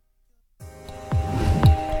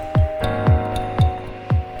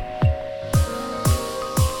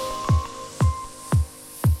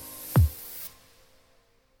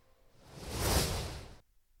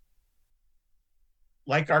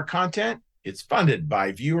Like our content? It's funded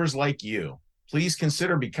by viewers like you. Please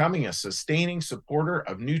consider becoming a sustaining supporter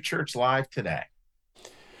of New Church Live today.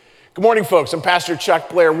 Good morning, folks. I'm Pastor Chuck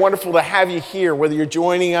Blair. Wonderful to have you here, whether you're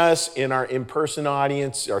joining us in our in-person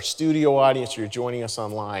audience, our studio audience, or you're joining us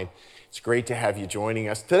online. It's great to have you joining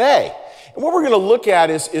us today. And what we're going to look at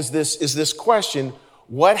is this question: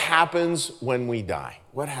 what happens when we die?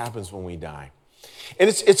 What happens when we die? And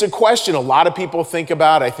it's a question a lot of people think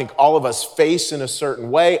about. I think all of us face in a certain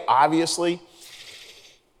way, obviously.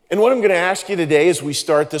 And what I'm going to ask you today as we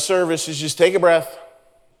start the service is just take a breath.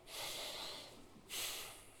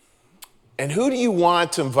 And who do you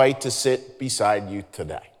want to invite to sit beside you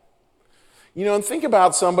today? You know, and think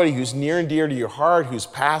about somebody who's near and dear to your heart, who's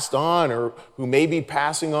passed on or who may be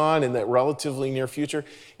passing on in that relatively near future,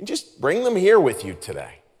 and just bring them here with you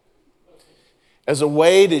today as a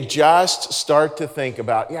way to just start to think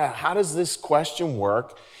about, how does this question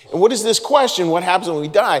work? And what is this question, what happens when we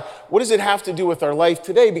die? What does it have to do with our life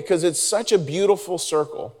today? Because it's such a beautiful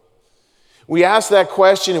circle. We ask that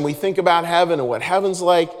question and we think about heaven and what heaven's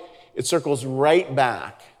like. It circles right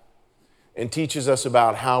back and teaches us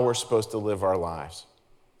about how we're supposed to live our lives.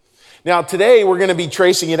 Now, today we're going to be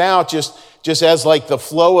tracing it out just as like the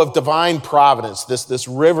flow of divine providence, this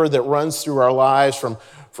river that runs through our lives from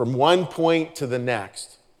one point to the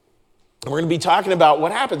next. And we're going to be talking about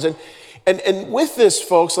what happens. And with this,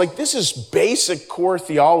 folks, like this is basic core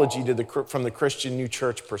theology from the Christian New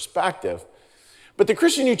Church perspective. But the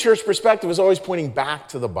Christian New Church perspective is always pointing back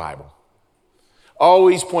to the Bible.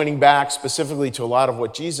 Always pointing back specifically to a lot of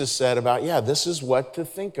what Jesus said about, this is what to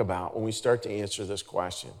think about when we start to answer this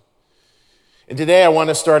question. And today I want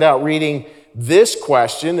to start out reading this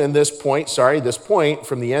question and this point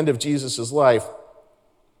from the end of Jesus' life.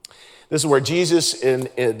 This is where Jesus, in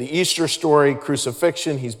the Easter story,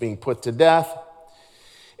 crucifixion, he's being put to death,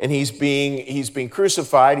 and he's being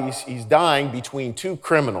crucified. He's dying between two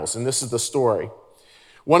criminals, and this is the story.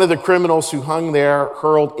 One of the criminals who hung there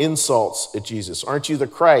hurled insults at Jesus. "Aren't you the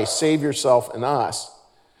Christ? Save yourself and us."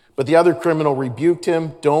 But the other criminal rebuked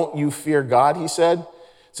him. "Don't you fear God," he said,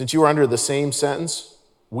 "since you are under the same sentence?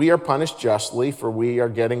 We are punished justly, for we are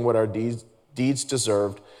getting what our deeds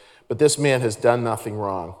deserved, but this man has done nothing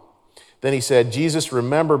wrong." Then he said, "Jesus,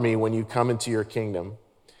 remember me when you come into your kingdom."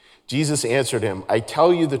 Jesus answered him, "I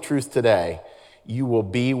tell you the truth today, you will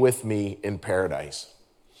be with me in paradise."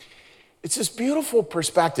 It's this beautiful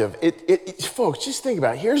perspective. Folks, just think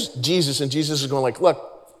about it. Here's Jesus, and Jesus is going like,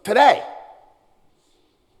 look, today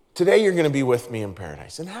you're going to be with me in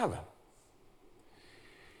paradise, in heaven.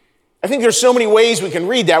 I think there's so many ways we can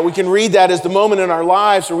read that. We can read that as the moment in our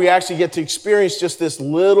lives where we actually get to experience just this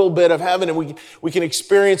little bit of heaven, and we can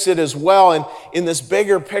experience it as well. And in this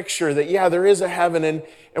bigger picture that, there is a heaven, and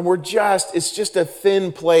it's just a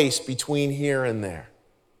thin place between here and there.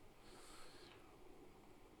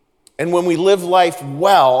 And when we live life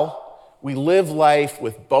well, we live life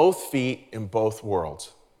with both feet in both worlds.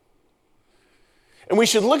 And we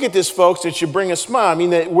should look at this, folks. It should bring a smile. I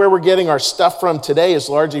mean, where we're getting our stuff from today is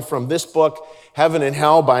largely from this book, Heaven and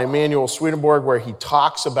Hell by Emanuel Swedenborg, where he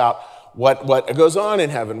talks about what goes on in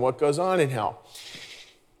heaven, what goes on in hell.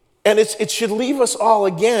 And it should leave us all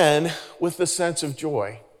again with a sense of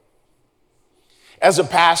joy. As a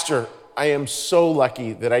pastor, I am so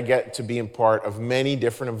lucky that I get to be in part of many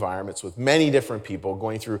different environments with many different people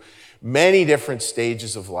going through many different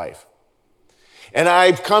stages of life. And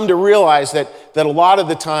I've come to realize that a lot of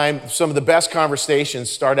the time, some of the best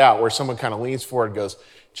conversations start out where someone kind of leans forward and goes,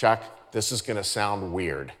 "Chuck, this is going to sound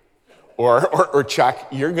weird." Or "Chuck,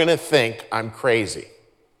 you're going to think I'm crazy."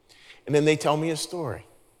 And then they tell me a story.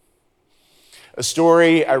 A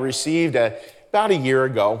story I received about a year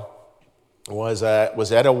ago. Was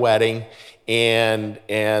at a wedding, and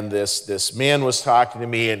this man was talking to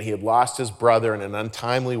me, and he had lost his brother in an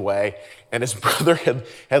untimely way, and his brother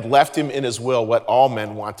had left him in his will what all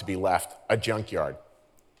men want to be left: a junkyard,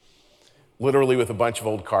 literally with a bunch of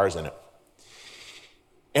old cars in it.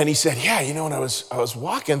 And he said, when I was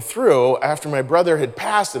walking through after my brother had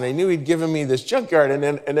passed, and I knew he'd given me this junkyard, and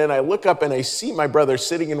then I look up and I see my brother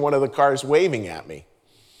sitting in one of the cars waving at me,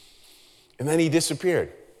 and then he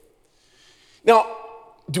disappeared. Now,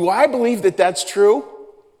 do I believe that that's true?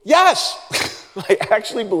 Yes, I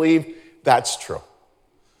actually believe that's true.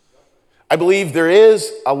 I believe there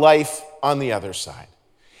is a life on the other side.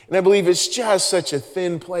 And I believe it's just such a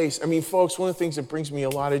thin place. I mean, folks, one of the things that brings me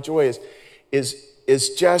a lot of joy is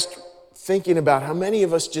just thinking about how many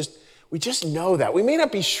of us we just know that. We may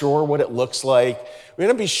not be sure what it looks like. We may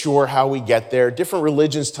not be sure how we get there. Different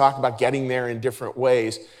religions talk about getting there in different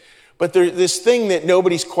ways. But there's this thing that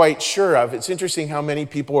nobody's quite sure of. It's interesting how many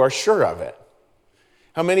people are sure of it.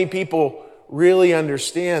 How many people really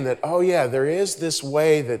understand that, oh yeah, there is this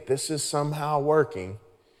way that this is somehow working,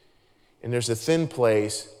 and there's a thin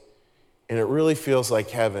place, and it really feels like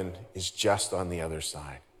heaven is just on the other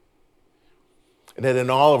side. And that in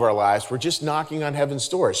all of our lives, we're just knocking on heaven's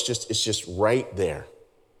door. It's just right there.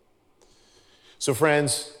 So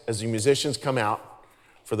friends, as the musicians come out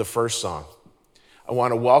for the first song, I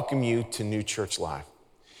want to welcome you to New Church Live.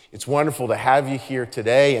 It's wonderful to have you here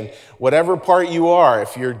today, and whatever part you are,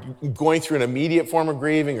 if you're going through an immediate form of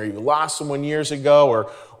grieving, or you lost someone years ago,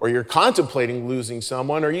 or you're contemplating losing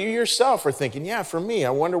someone, or you yourself are thinking, yeah, for me, I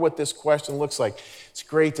wonder what this question looks like. It's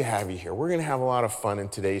great to have you here. We're going to have a lot of fun in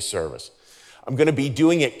today's service. I'm going to be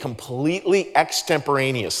doing it completely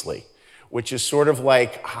extemporaneously, which is sort of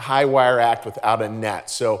like a high wire act without a net.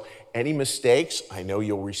 So any mistakes, I know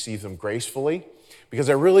you'll receive them gracefully, because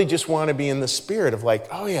I really just want to be in the spirit of like,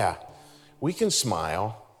 oh yeah, we can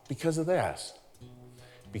smile because of this,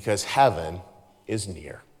 because heaven is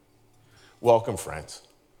near. Welcome, friends.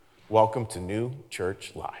 Welcome to New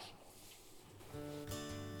Church Live.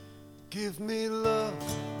 Give me love,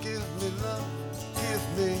 give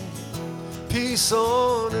me peace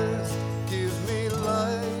on earth. Give me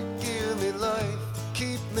life,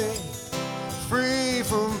 keep me free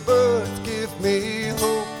from birth. Give me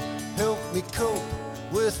hope, help me cope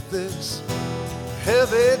with this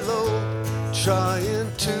heavy load,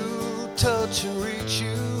 trying to touch and reach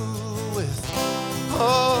you with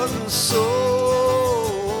heart and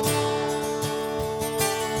soul.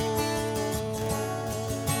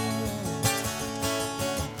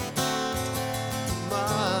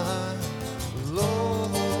 My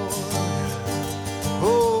Lord,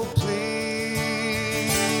 oh please,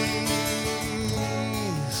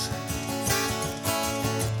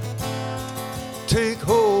 take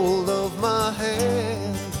hold of my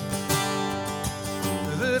hand,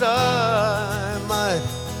 that I might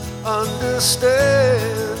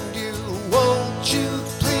understand you. Won't you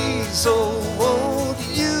please, oh won't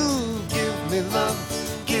you give me love,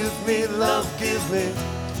 give me love, give me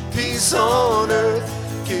peace on earth.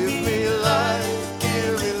 Give me life,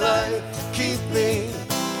 keep me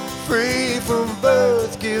free from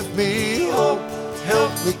birth. Give me hope,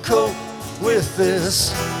 help me cope with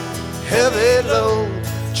this heavy load,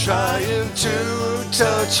 trying to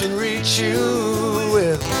touch and reach you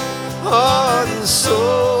with heart and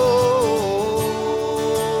soul.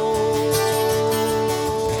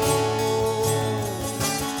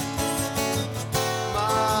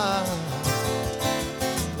 My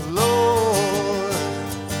Lord,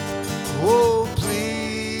 oh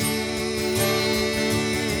please,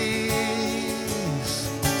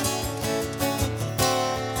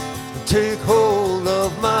 take hold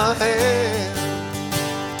of my hand,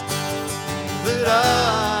 that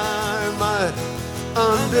I might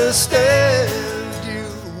understand you.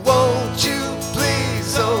 Won't you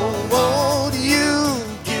please, oh won't you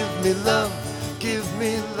give me love, give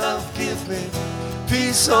me love, give me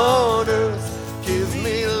peace on earth. Give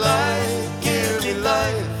me life,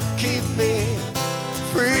 keep me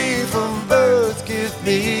free from birth. Give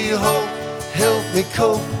me hope, help me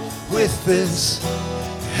cope with this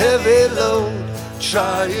heavy load,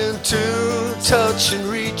 trying to touch and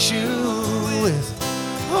reach you with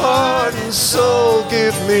heart and soul.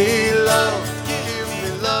 Give me love,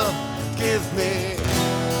 give me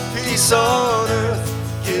peace on earth.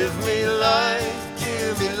 Give me life,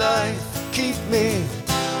 keep me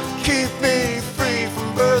free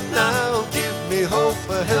from birth now. Give me hope,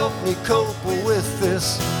 help me cope with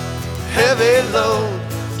this heavy load,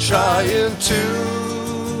 trying to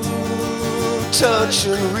touch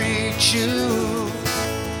and reach you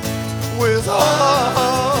with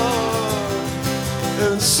heart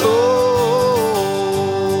and soul.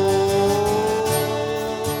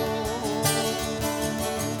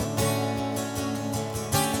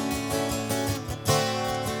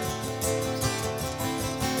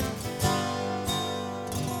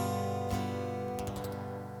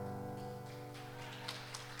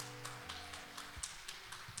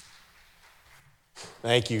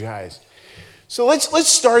 Thank you, guys. So let's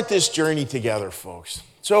start this journey together, folks.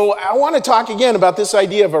 So I want to talk again about this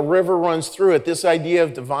idea of a river runs through it, this idea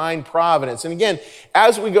of divine providence. And again,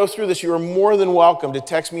 as we go through this, you are more than welcome to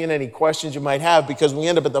text me in any questions you might have, because when we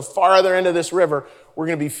end up at the farther end of this river, we're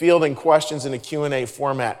going to be fielding questions in a Q&A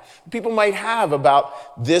format people might have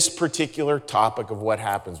about this particular topic of what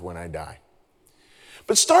happens when I die.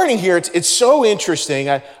 But starting here, it's so interesting.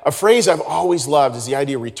 A phrase I've always loved is the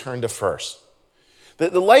idea of return to first.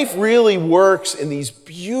 The life really works in these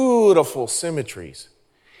beautiful symmetries.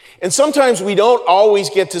 And sometimes we don't always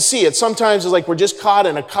get to see it. Sometimes it's like we're just caught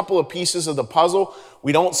in a couple of pieces of the puzzle.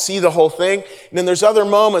 We don't see the whole thing. And then there's other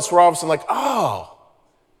moments where all of a sudden like, oh,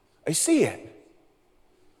 I see it.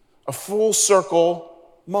 A full circle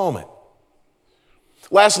moment.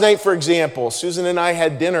 Last night, for example, Susan and I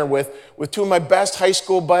had dinner with two of my best high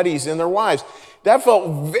school buddies and their wives. That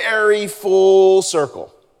felt very full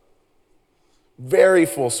circle. Very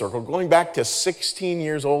full circle, going back to 16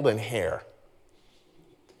 years old and hair.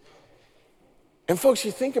 And folks,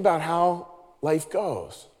 you think about how life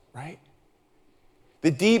goes, right?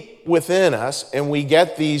 The deep within us, and we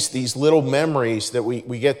get these little memories that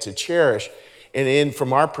we get to cherish. And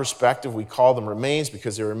from our perspective, we call them remains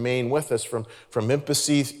because they remain with us from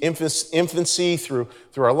infancy through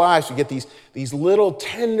our lives. We get these little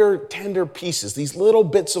tender pieces, these little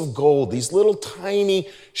bits of gold, these little tiny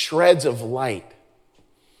shreds of light.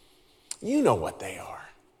 You know what they are.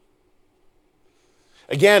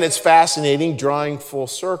 Again, it's fascinating, drawing full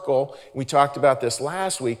circle. We talked about this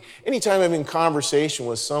last week. Anytime I'm in conversation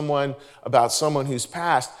with someone about someone who's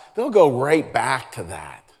passed, they'll go right back to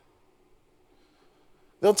that.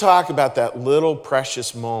 They'll talk about that little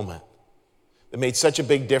precious moment that made such a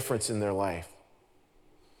big difference in their life.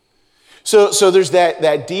 So there's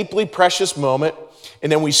that deeply precious moment,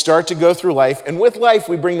 and then we start to go through life. And with life,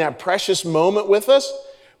 we bring that precious moment with us,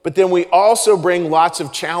 but then we also bring lots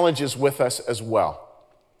of challenges with us as well.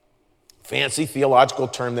 Fancy theological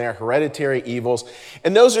term there, hereditary evils.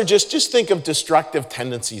 And those are just think of destructive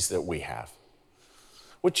tendencies that we have.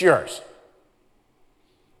 What's yours?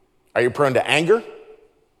 Are you prone to anger?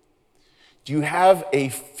 Do you have a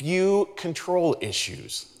few control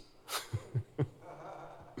issues?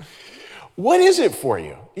 What is it for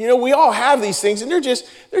you? You know, we all have these things, and they're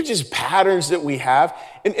just patterns that we have.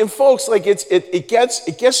 And folks, like it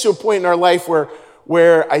gets to a point in our life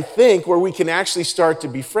where I think where we can actually start to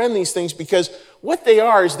befriend these things, because what they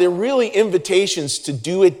are is they're really invitations to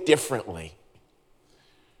do it differently.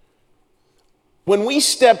 When we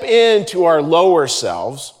step into our lower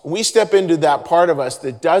selves, when we step into that part of us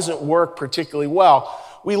that doesn't work particularly well,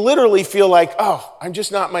 we literally feel like, oh, I'm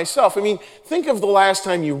just not myself. I mean, think of the last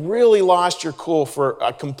time you really lost your cool for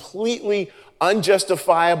a completely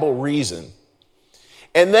unjustifiable reason.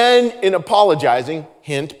 And then in apologizing,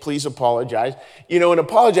 hint, please apologize, in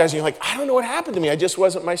apologizing, you're like, I don't know what happened to me. I just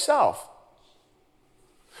wasn't myself.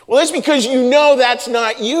 Well, that's because you know that's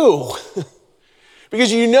not you.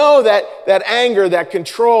 Because you know that anger, that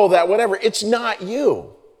control, that whatever, it's not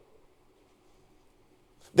you.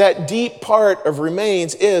 That deep part of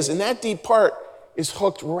remains is, and that deep part is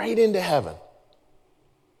hooked right into heaven.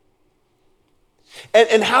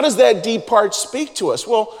 And how does that deep part speak to us?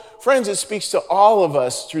 Well, friends, it speaks to all of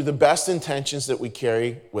us through the best intentions that we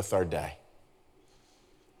carry with our day.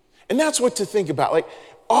 And that's what to think about. Like,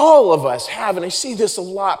 all of us have, and I see this a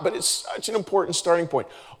lot, but it's such an important starting point.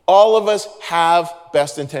 All of us have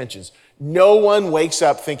best intentions. No one wakes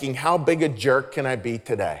up thinking, how big a jerk can I be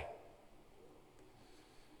today?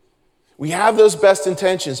 We have those best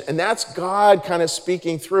intentions, and that's God kind of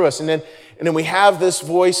speaking through us. And then we have this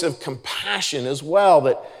voice of compassion as well,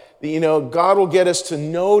 that God will get us to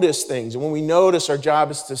notice things. And when we notice, our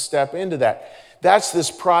job is to step into that. That's this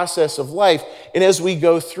process of life. And as we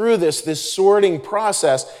go through this sorting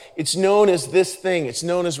process, it's known as this thing. It's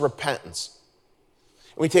known as repentance.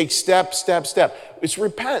 We take step. It's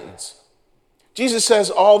repentance. Jesus says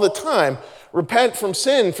all the time, repent from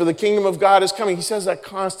sin, for the kingdom of God is coming. He says that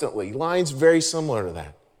constantly. Lines very similar to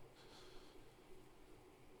that.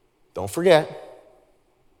 Don't forget,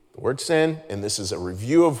 the word sin, and this is a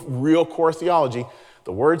review of real core theology,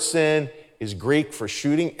 the word sin is Greek for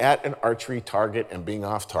shooting at an archery target and being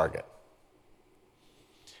off target.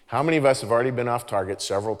 How many of us have already been off target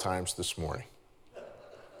several times this morning?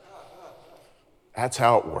 That's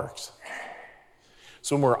how it works.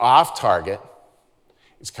 So when we're off target,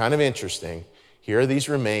 it's kind of interesting. Here are these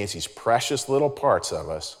remains, these precious little parts of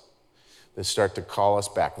us that start to call us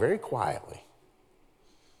back very quietly.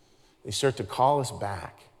 They start to call us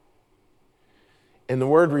back. And the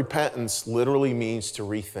word repentance literally means to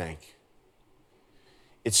rethink.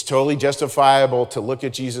 It's totally justifiable to look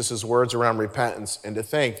at Jesus' words around repentance and to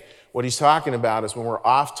think what he's talking about is when we're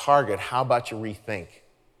off target, how about you rethink?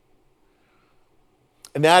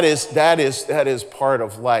 And that is part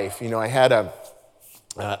of life. I had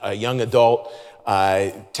a young adult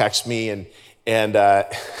text me, and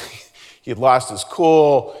he had lost his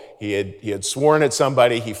cool. He had sworn at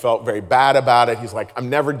somebody. He felt very bad about it. He's like, I'm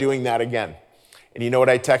never doing that again. And you know what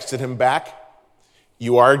I texted him back?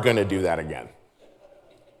 You are going to do that again.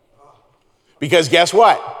 Because guess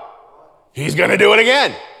what? He's going to do it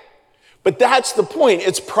again. But that's the point.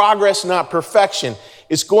 It's progress, not perfection.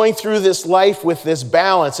 It's going through this life with this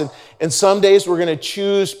balance. And some days we're going to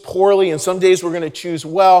choose poorly, and some days we're going to choose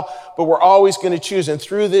well, but we're always going to choose. And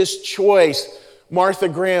through this choice, Martha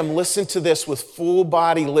Graham, listen to this with full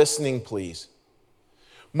body listening, please.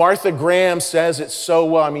 Martha Graham says it so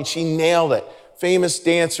well. I mean, she nailed it. Famous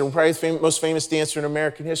dancer, probably the most famous dancer in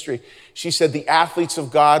American history. She said, the athletes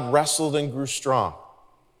of God wrestled and grew strong.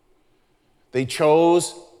 They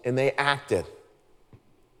chose and they acted.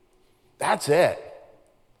 That's it.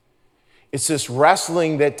 It's this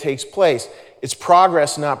wrestling that takes place. It's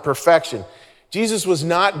progress, not perfection. Jesus was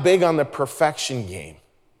not big on the perfection game.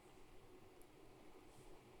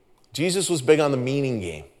 Jesus was big on the meaning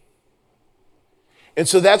game. And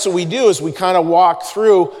so that's what we do, is we kind of walk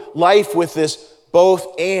through life with this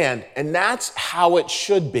both and that's how it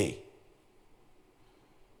should be.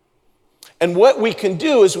 And what we can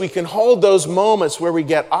do is we can hold those moments where we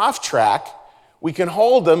get off track, we can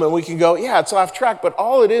hold them and we can go, yeah, it's off track, but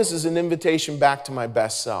all it is an invitation back to my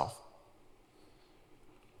best self.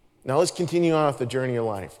 Now let's continue on with the journey of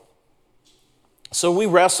life. So we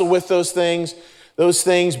wrestle with those things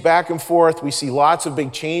back and forth. We see lots of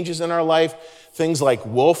big changes in our life, things like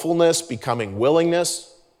willfulness becoming willingness,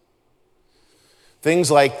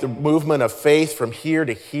 things like the movement of faith from here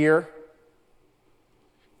to here.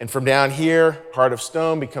 And from down here, heart of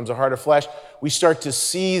stone becomes a heart of flesh. We start to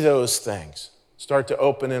see those things start to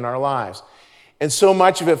open in our lives. And so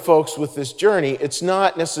much of it, folks, with this journey, it's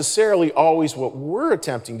not necessarily always what we're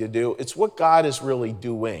attempting to do. It's what God is really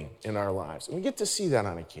doing in our lives. And we get to see that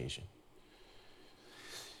on occasion.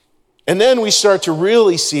 And then we start to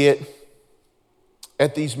really see it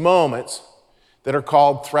at these moments that are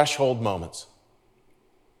called threshold moments.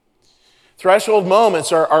 Threshold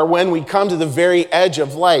moments are when we come to the very edge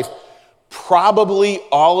of life. Probably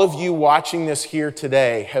all of you watching this here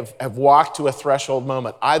today have walked to a threshold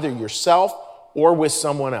moment, either yourself or with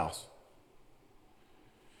someone else.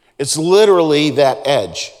 It's literally that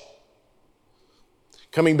edge.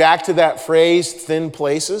 Coming back to that phrase, thin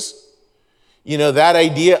places, you know, that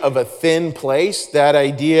idea of a thin place, that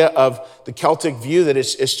idea of the Celtic view that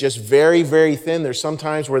it's just very, very thin. There's some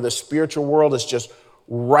times where the spiritual world is just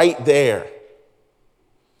right there.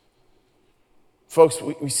 Folks,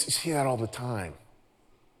 we see that all the time.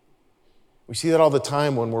 We see that all the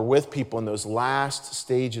time when we're with people in those last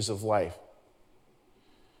stages of life.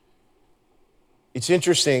 It's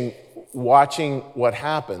interesting watching what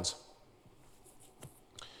happens.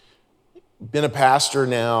 Been a pastor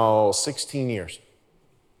now 16 years.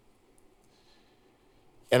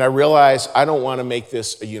 And I realize I don't want to make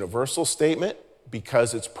this a universal statement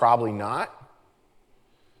because it's probably not.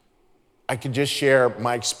 I can just share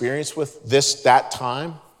my experience with that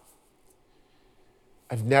time.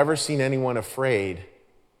 I've never seen anyone afraid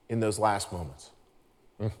in those last moments.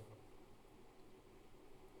 I've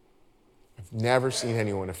never seen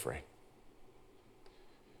anyone afraid.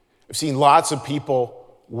 I've seen lots of people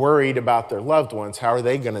worried about their loved ones. How are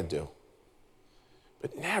they going to do?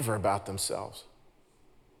 But never about themselves.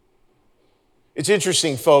 It's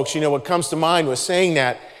interesting, folks. You know, what comes to mind was saying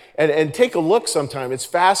that. And take a look sometime. It's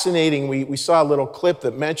fascinating. We saw a little clip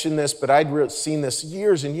that mentioned this, but I'd seen this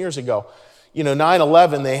years and years ago. You know,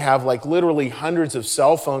 9/11, they have like literally hundreds of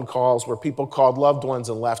cell phone calls where people called loved ones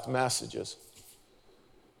and left messages.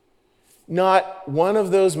 Not one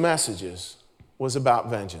of those messages was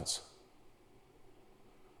about vengeance.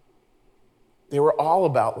 They were all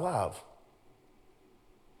about love.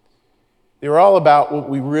 They were all about what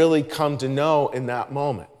we really come to know in that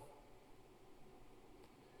moment.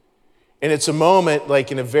 And it's a moment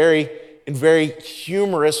like in a very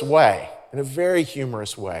humorous way,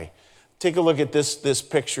 Take a look at this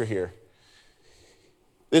picture here.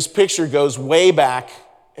 This picture goes way back.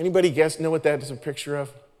 Anybody know what that is a picture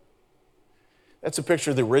of? That's a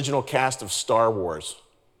picture of the original cast of Star Wars.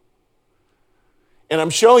 And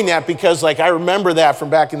I'm showing that because I remember that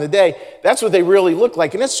from back in the day. That's what they really look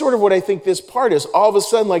like. And that's sort of what I think this part is. All of a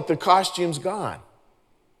sudden, the costume's gone.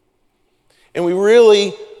 And we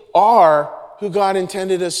really are who God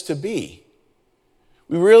intended us to be.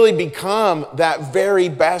 We really become that very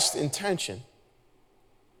best intention.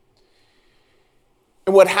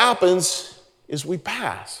 And what happens is we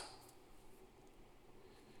pass.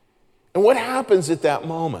 And what happens at that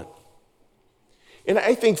moment? And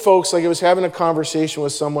I think, folks, I was having a conversation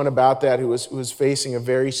with someone about that who was facing a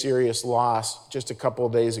very serious loss just a couple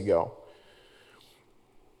of days ago.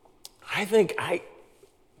 I think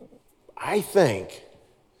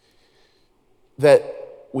that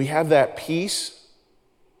we have that peace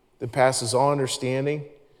that passes all understanding,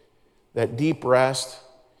 that deep rest,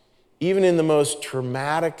 even in the most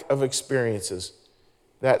traumatic of experiences,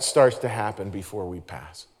 that starts to happen before we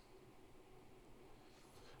pass.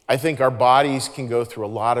 I think our bodies can go through a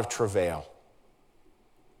lot of travail.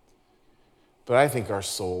 But I think our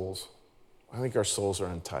souls are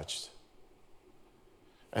untouched.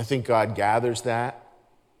 I think God gathers that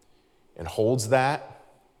and holds that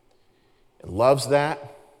and loves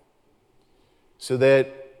that so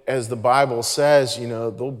that, as the Bible says,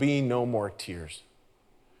 there'll be no more tears,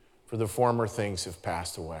 for the former things have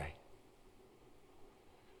passed away.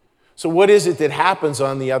 So what is it that happens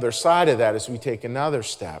on the other side of that as we take another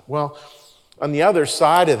step? Well, on the other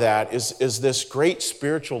side of that is this great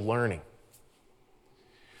spiritual learning.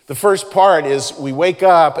 The first part is we wake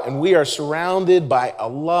up and we are surrounded by a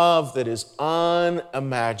love that is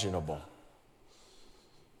unimaginable.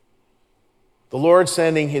 The Lord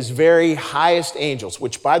sending his very highest angels,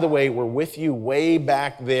 which, by the way, were with you way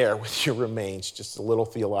back there with your remains, just a little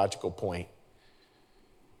theological point,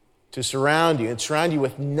 to surround you and surround you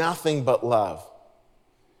with nothing but love.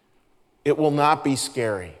 It will not be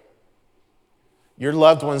scary. Your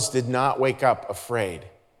loved ones did not wake up afraid.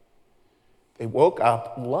 They woke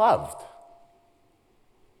up loved.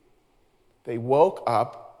 They woke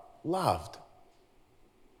up loved.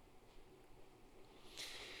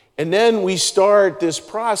 And then we start this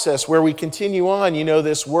process where we continue on,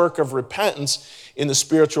 this work of repentance in the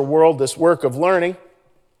spiritual world, this work of learning.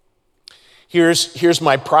 Here's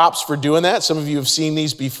my props for doing that. Some of you have seen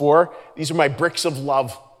these before. These are my bricks of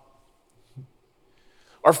love.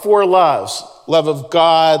 Our 4 loves: love of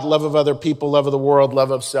God, love of other people, love of the world,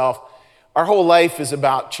 love of self. Our whole life is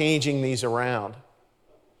about changing these around.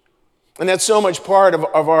 And that's so much part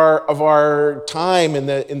of our time in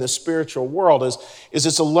the spiritual world is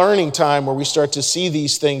it's a learning time where we start to see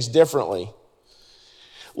these things differently.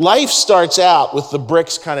 Life starts out with the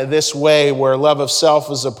bricks kind of this way, where love of self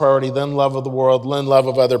is a priority, then love of the world, then love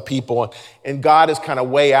of other people. And God is kind of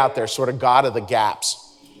way out there, sort of God of the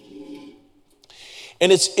gaps.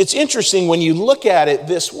 And it's interesting when you look at it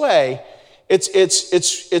this way. It's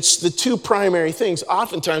the 2 primary things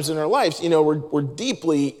oftentimes in our lives. We're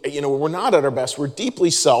deeply, we're not at our best. We're deeply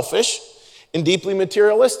selfish and deeply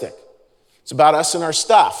materialistic. It's about us and our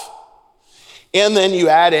stuff. And then you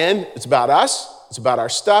add in, it's about us, it's about our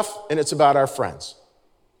stuff, and it's about our friends.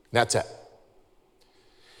 That's it.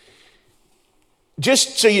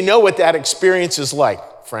 Just so you know what that experience is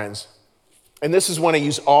like, friends, and this is one I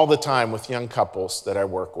use all the time with young couples that I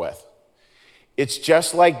work with. It's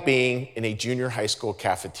just like being in a junior high school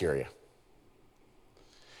cafeteria.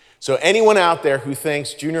 So anyone out there who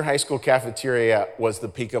thinks junior high school cafeteria was the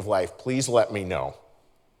peak of life, please let me know,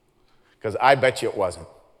 because I bet you it wasn't.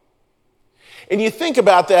 And you think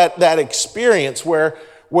about that experience where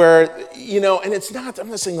and it's not, I'm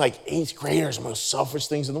not saying like 8th graders, most selfish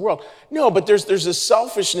things in the world. No, but there's a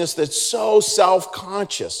selfishness that's so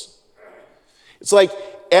self-conscious. It's like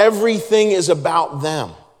everything is about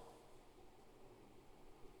them.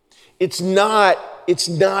 It's not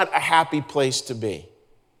a happy place to be.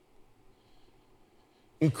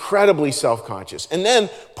 Incredibly self-conscious. And then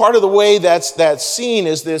part of the way that's seen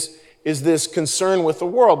is this concern with the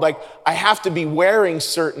world. Like, I have to be wearing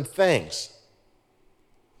certain things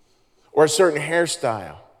or a certain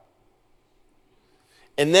hairstyle.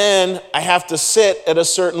 And then I have to sit at a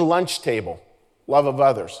certain lunch table, love of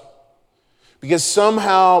others. Because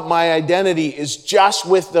somehow my identity is just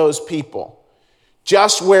with those people.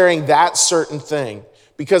 Just wearing that certain thing,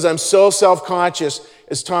 because I'm so self-conscious,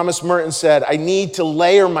 as Thomas Merton said, I need to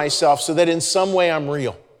layer myself so that in some way I'm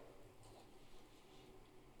real.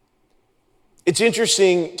 It's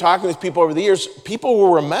interesting talking with people over the years, people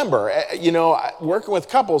will remember, working with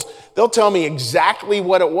couples, they'll tell me exactly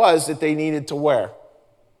what it was that they needed to wear.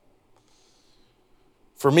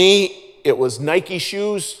 For me, it was Nike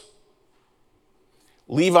shoes,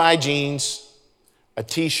 Levi jeans, a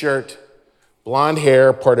t-shirt, blonde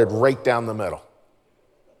hair parted right down the middle.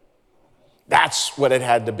 That's what it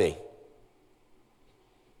had to be.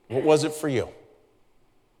 What was it for you?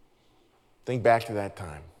 Think back to that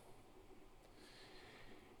time.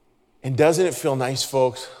 And doesn't it feel nice,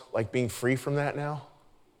 folks, like being free from that now?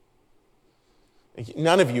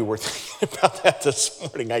 None of you were thinking about that this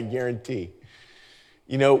morning, I guarantee.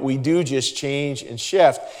 We do just change and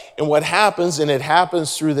shift. And what happens, and it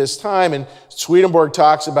happens through this time, and Swedenborg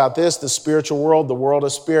talks about this, the spiritual world, the world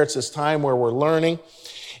of spirits, this time where we're learning.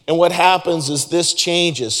 And what happens is this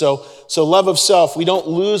changes. So love of self, we don't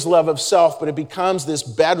lose love of self, but it becomes this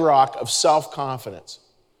bedrock of self-confidence.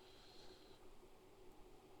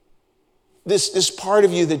 This part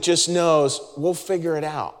of you that just knows, we'll figure it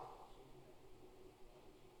out.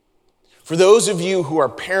 For those of you who are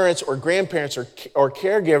parents or grandparents or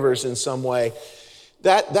caregivers in some way,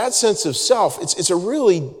 that sense of self, it's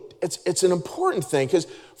an important thing, because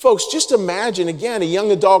folks, just imagine again a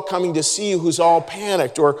young adult coming to see you who's all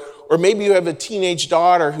panicked, or maybe you have a teenage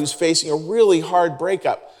daughter who's facing a really hard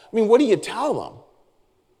breakup. I mean, what do you tell them?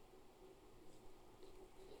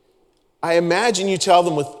 I imagine you tell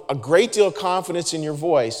them with a great deal of confidence in your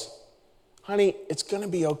voice, honey, it's going to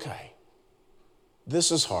be okay.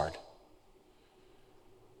 This is hard.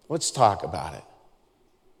 Let's talk about it.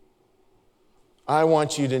 I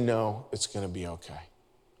want you to know it's going to be okay.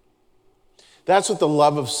 That's what the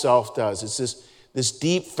love of self does. It's this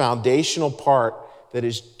deep foundational part that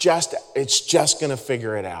it's just going to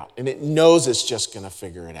figure it out. And it knows it's just going to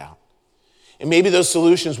figure it out. And maybe those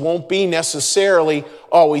solutions won't be necessarily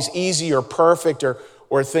always easy or perfect,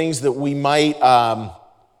 or things that we might,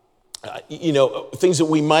 things that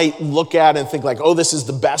we might look at and think like, oh, this is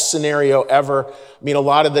the best scenario ever. I mean, a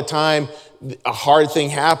lot of the time, a hard thing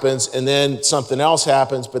happens and then something else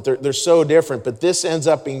happens, but they're so different. But this ends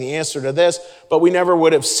up being the answer to this, but we never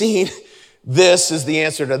would have seen this as the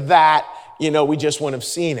answer to that. We just wouldn't have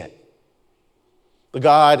seen it. The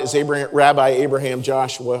God, as Rabbi Abraham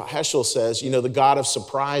Joshua Heschel says, the God of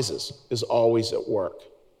surprises is always at work.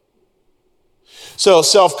 So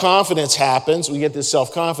self-confidence happens. We get this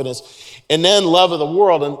self-confidence. And then love of the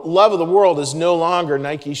world. And love of the world is no longer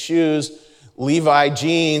Nike shoes, Levi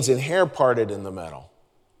jeans, and hair parted in the middle.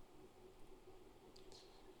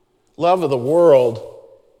 Love of the world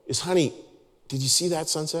is, honey, did you see that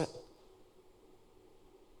sunset?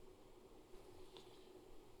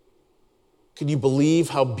 Can you believe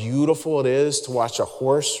how beautiful it is to watch a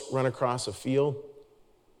horse run across a field?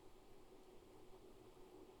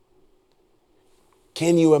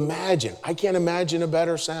 Can you imagine? I can't imagine a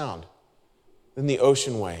better sound than the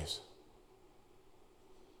ocean waves.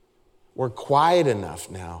 We're quiet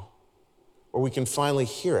enough now where we can finally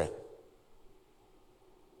hear it.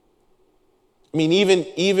 I mean,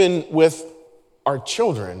 even with our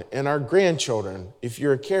children and our grandchildren, if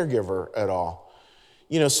you're a caregiver at all,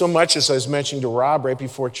 so much, as I was mentioning to Rob right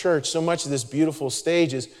before church, so much of this beautiful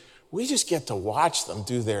stage is we just get to watch them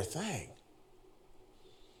do their thing.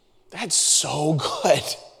 That's so good.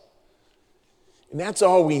 And that's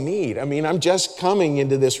all we need. I mean, I'm just coming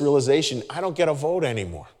into this realization, I don't get a vote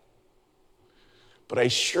anymore. But I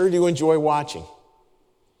sure do enjoy watching.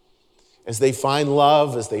 As they find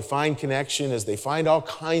love, as they find connection, as they find all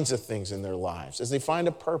kinds of things in their lives, as they find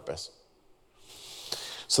a purpose.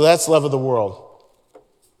 So that's love of the world.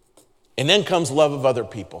 And then comes love of other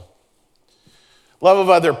people. Love of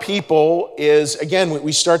other people is, again,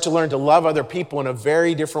 we start to learn to love other people in a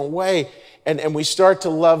very different way, and we start to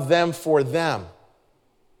love them for them.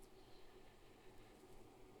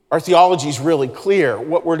 Our theology is really clear.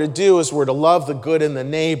 What we're to do is we're to love the good in the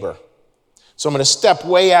neighbor. So I'm going to step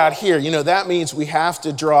way out here. That means we have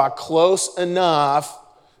to draw close enough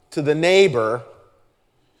to the neighbor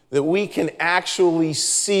that we can actually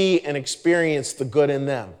see and experience the good in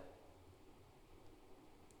them.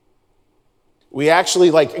 We actually,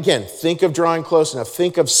 again, think of drawing close enough.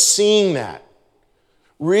 Think of seeing that.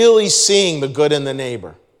 Really seeing the good in the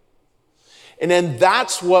neighbor. And then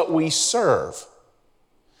that's what we serve.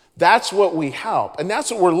 That's what we help. And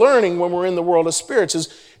that's what we're learning when we're in the world of spirits,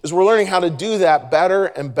 is we're learning how to do that better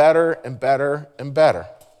and better and better and better.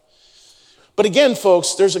 But again,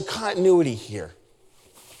 folks, there's a continuity here.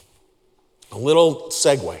 A little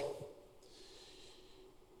segue.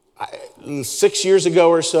 6 years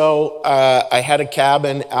ago or so, I had a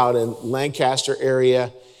cabin out in Lancaster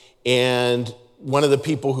area, and one of the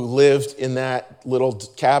people who lived in that little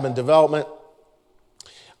cabin development,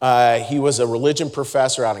 he was a religion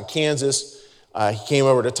professor out in Kansas. He came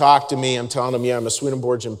over to talk to me. I'm telling him, I'm a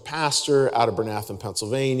Swedenborgian pastor out of Bernathen,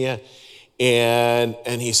 Pennsylvania.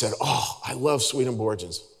 And he said, I love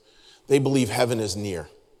Swedenborgians. They believe heaven is near.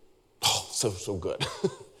 Oh, so good.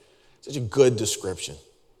 Such a good description.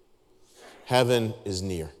 Heaven is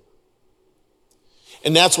near.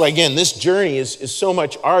 And that's why, again, this journey is so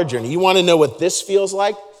much our journey. You want to know what this feels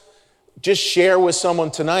like? Just share with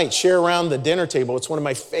someone tonight. Share around the dinner table. It's one of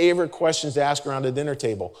my favorite questions to ask around the dinner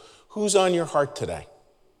table. Who's on your heart today?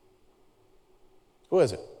 Who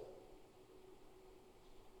is it?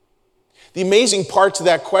 The amazing part to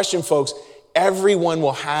that question, folks, everyone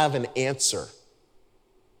will have an answer.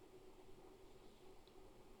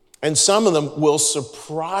 And some of them will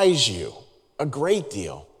surprise you a great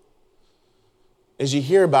deal as you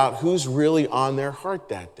hear about who's really on their heart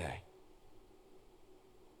that day.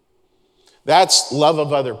 That's love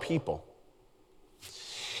of other people.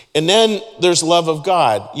 And then there's love of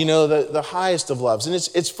God, the highest of loves. And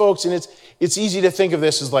it's folks, and it's easy to think of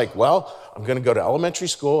this as like, well, I'm going to go to elementary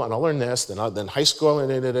school and I'll learn this, then high school.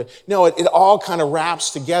 No, it all kind of wraps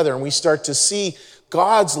together, and we start to see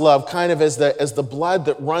God's love kind of as the blood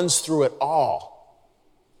that runs through it all.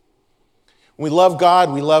 We love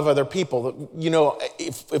God, we love other people.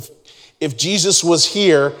 If Jesus was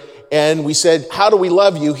here and we said, how do we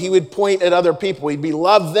love you? He would point at other people. He'd be,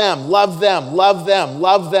 love them, love them, love them,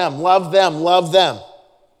 love them, love them, love them.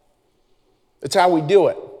 That's how we do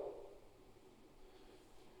it.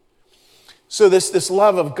 So this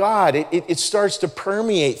love of God, it starts to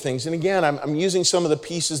permeate things. And again, I'm using some of the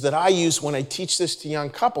pieces that I use when I teach this to young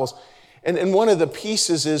couples. And one of the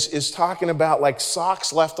pieces is talking about like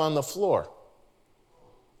socks left on the floor.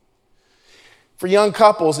 For young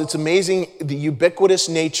couples, it's amazing the ubiquitous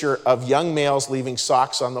nature of young males leaving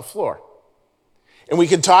socks on the floor. And we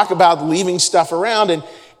can talk about leaving stuff around,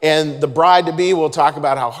 and the bride-to-be will talk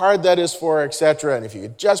about how hard that is for her, etc. And if you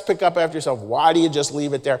could just pick up after yourself, why do you just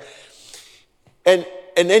leave it there? And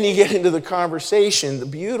then you get into the conversation. The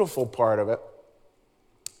beautiful part of it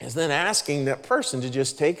is then asking that person to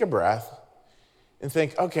just take a breath and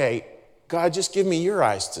think, okay, God, just give me your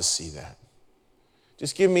eyes to see that.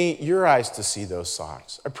 Just give me your eyes to see those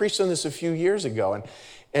socks. I preached on this a few years ago,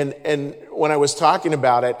 and when I was talking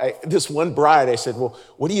about it, this one bride, I said, well,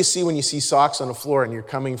 what do you see when you see socks on the floor and you're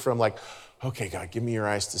coming from like, okay, God, give me your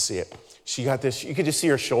eyes to see it. She got this, you could just see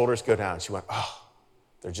her shoulders go down. She went, oh,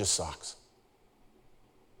 they're just socks.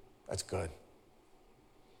 That's good.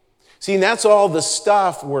 See, and that's all the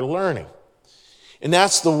stuff we're learning. And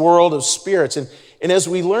that's the world of spirits. And as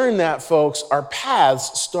we learn that, folks, our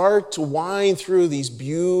paths start to wind through these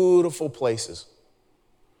beautiful places.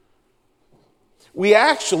 We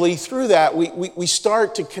actually, through that, we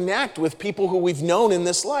start to connect with people who we've known in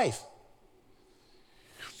this life.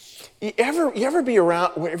 You ever be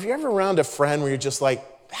around, if you're ever around a friend where you're just like,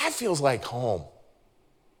 that feels like home.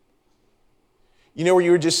 Where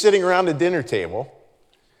you were just sitting around a dinner table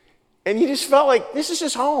and you just felt like this is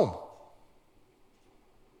just home.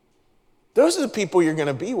 Those are the people you're going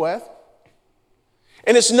to be with.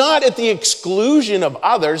 And it's not at the exclusion of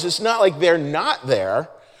others. It's not like they're not there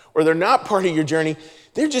or they're not part of your journey.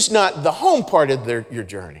 They're just not the home part of your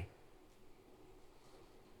journey.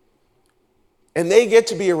 And they get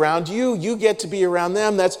to be around you. You get to be around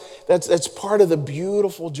them. That's part of the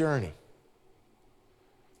beautiful journey.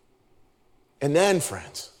 And then,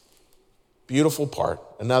 friends, beautiful part,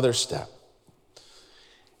 another step,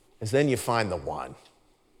 is then you find the one.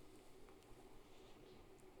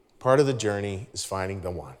 Part of the journey is finding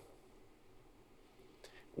the one.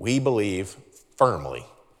 We believe firmly,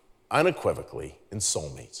 unequivocally, in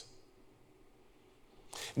soulmates.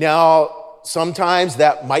 Now, sometimes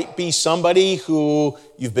that might be somebody who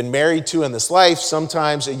you've been married to in this life.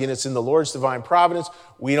 Sometimes, again, it's in the Lord's divine providence.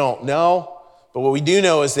 We don't know. But what we do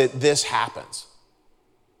know is that this happens.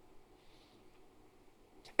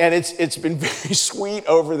 And it's been very sweet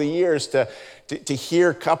over the years to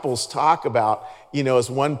hear couples talk about, as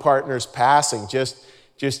one partner's passing,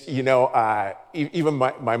 even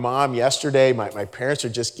my mom yesterday, my parents are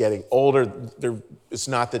just getting older. It's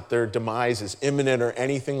not that their demise is imminent or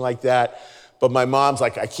anything like that. But my mom's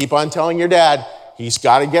like, I keep on telling your dad, he's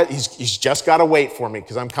just got to wait for me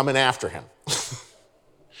because I'm coming after him.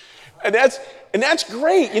 And that's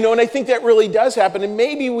great, and I think that really does happen. And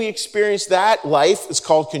maybe we experience that life. It's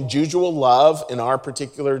called conjugal love in our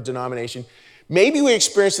particular denomination. Maybe we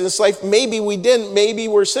experienced it in this life. Maybe we didn't. Maybe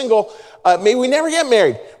we're single. Maybe we never get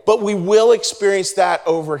married. But we will experience that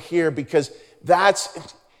over here because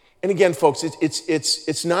and again, folks,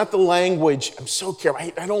 it's not the language. I'm so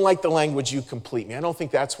careful. I don't like the language, you complete me. I don't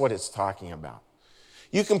think that's what it's talking about.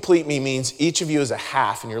 You complete me means each of you is a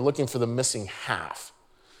half, and you're looking for the missing half.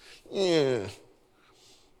 Yeah.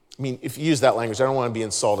 I mean, if you use that language, I don't want to be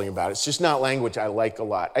insulting about it. It's just not language I like a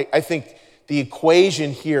lot. I think the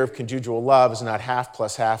equation here of conjugal love is not half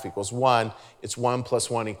plus half equals 1. It's 1 plus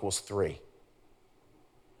 1 equals 3.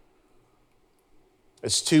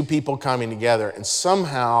 It's two people coming together, and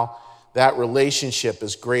somehow that relationship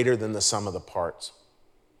is greater than the sum of the parts.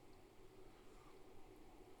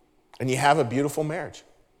 And you have a beautiful marriage.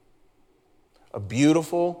 A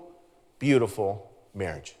beautiful, beautiful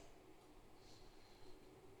marriage.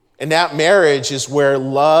 And that marriage is where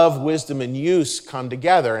love, wisdom, and use come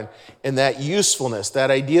together. And that usefulness,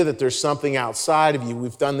 that idea that there's something outside of you.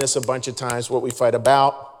 We've done this a bunch of times, what we fight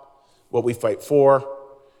about, what we fight for.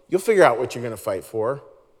 You'll figure out what you're going to fight for.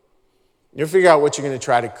 You'll figure out what you're going to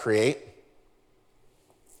try to create.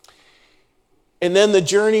 And then the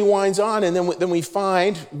journey winds on, and then we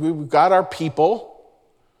find we've got our people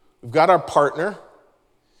we've got our partner,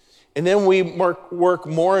 and then we work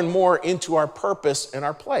more and more into our purpose and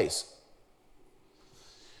our place.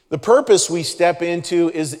 The purpose we step into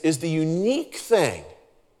is the unique thing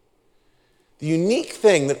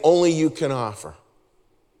that only you can offer.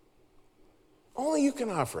 Only you can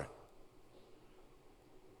offer it.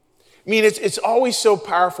 I mean, it's always so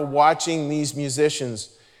powerful watching these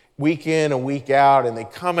musicians week in and week out, and they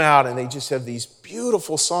come out and they just have these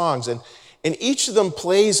beautiful songs, and each of them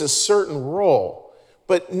plays a certain role,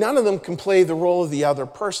 but none of them can play the role of the other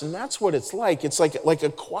person. That's what it's like. It's like a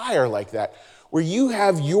choir like that, where you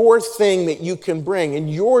have your thing that you can bring,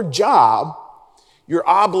 and your job, your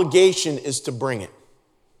obligation is to bring it.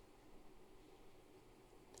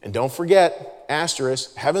 And don't forget,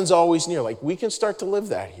 asterisk, heaven's always near. Like, we can start to live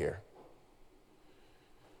that here.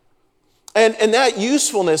 And that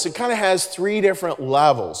usefulness, it kind of has three different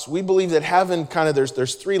levels. We believe that heaven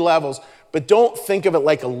there's three levels, but don't think of it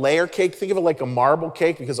like a layer cake. Think of it like a marble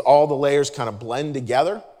cake, because all the layers kind of blend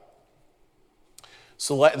together.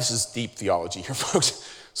 So this is deep theology here, folks.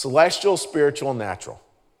 Celestial, spiritual, and natural.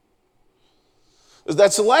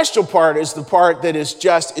 That celestial part is the part that it's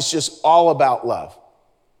just all about love.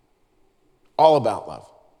 All about love.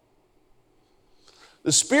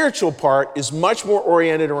 The spiritual part is much more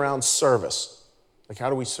oriented around service. Like, how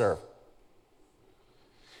do we serve?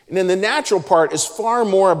 And then the natural part is far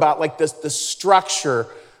more about like the structure,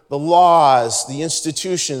 the laws, the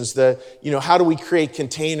institutions, how do we create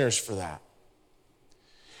containers for that?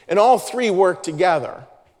 And all three work together.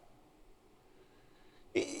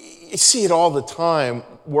 You see it all the time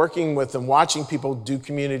working with and watching people do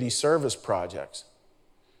community service projects.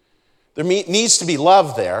 There needs to be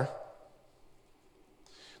love there.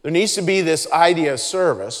 There needs to be this idea of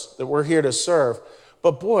service, that we're here to serve.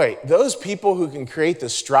 But boy, those people who can create the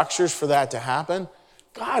structures for that to happen,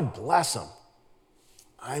 God bless them.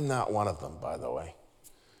 I'm not one of them, by the way.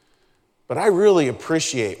 But I really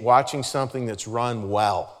appreciate watching something that's run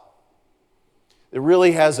well. It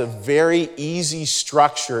really has a very easy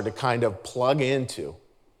structure to kind of plug into.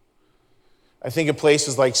 I think of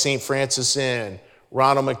places like St. Francis Inn,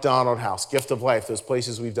 Ronald McDonald House, Gift of Life, those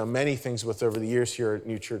places we've done many things with over the years here at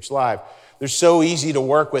New Church Live. They're so easy to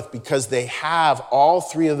work with because they have all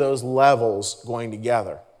three of those levels going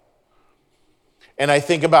together. And I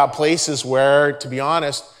think about places where, to be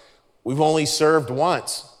honest, we've only served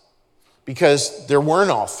once because there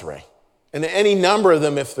weren't all three. And any number of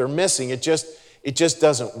them, if they're missing, it just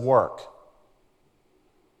doesn't work.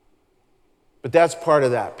 But that's part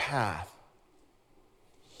of that path.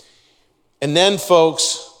 And then,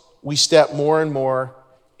 folks, we step more and more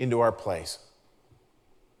into our place.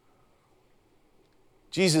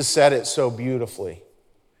 Jesus said it so beautifully.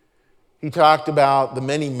 He talked about the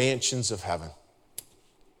many mansions of heaven.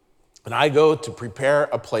 And I go to prepare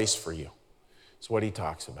a place for you. That's what he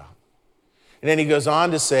talks about. And then he goes on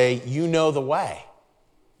to say, you know the way.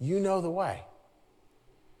 You know the way.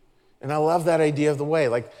 And I love that idea of the way,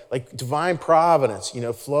 like divine providence,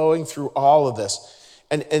 flowing through all of this.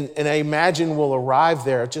 And I imagine we'll arrive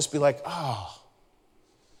there and just be like, oh,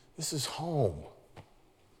 this is home.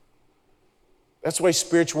 That's why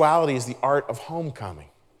spirituality is the art of homecoming.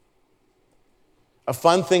 A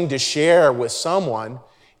fun thing to share with someone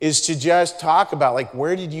is to just talk about, like,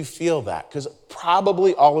 where did you feel that? Because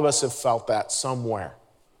probably all of us have felt that somewhere.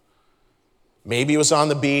 Maybe it was on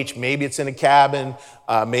the beach, maybe it's in a cabin,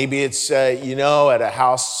 maybe it's, at a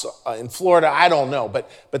house in Florida, I don't know.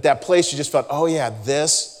 But that place you just felt, oh yeah,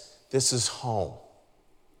 this is home.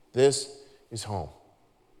 This is home.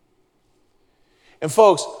 And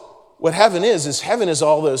folks, what heaven is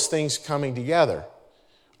all those things coming together.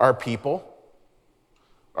 Our people,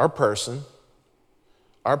 our person,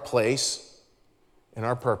 our place, and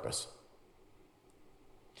our purpose.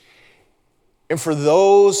 And for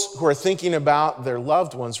those who are thinking about their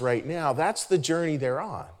loved ones right now, that's the journey they're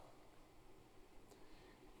on.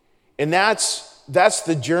 And that's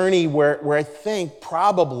the journey where I think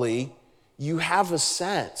probably you have a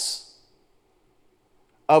sense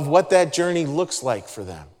of what that journey looks like for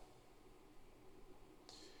them.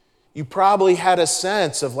 You probably had a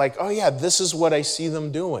sense of like, oh yeah, this is what I see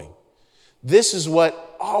them doing. This is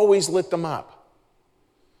what always lit them up.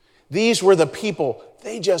 These were the people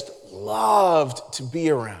they just loved to be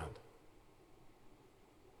around.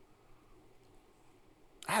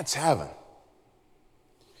 That's heaven.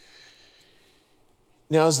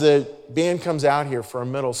 Now, as the band comes out here for a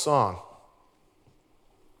middle song,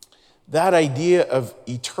 that idea of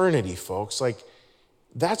eternity, folks, like,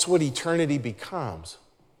 that's what eternity becomes.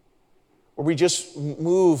 Where we just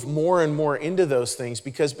move more and more into those things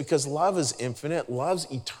because love is infinite, love's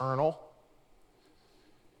eternal.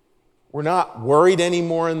 We're not worried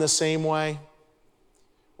anymore in the same way.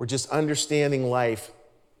 We're just understanding life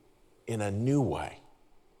in a new way.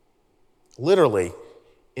 Literally,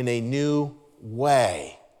 in a new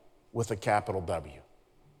way with a capital W.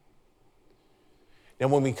 Now,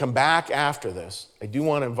 when we come back after this, I do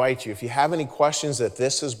want to invite you, if you have any questions that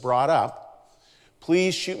this has brought up,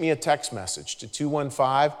 please shoot me a text message to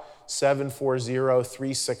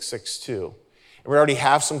 215-740-3662. And we already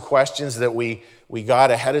have some questions that we got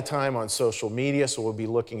ahead of time on social media, so we'll be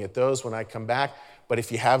looking at those when I come back. But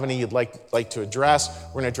if you have any you'd like to address,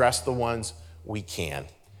 we're going to address the ones we can.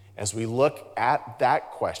 As we look at that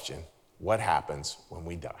question, what happens when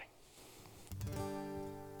we die?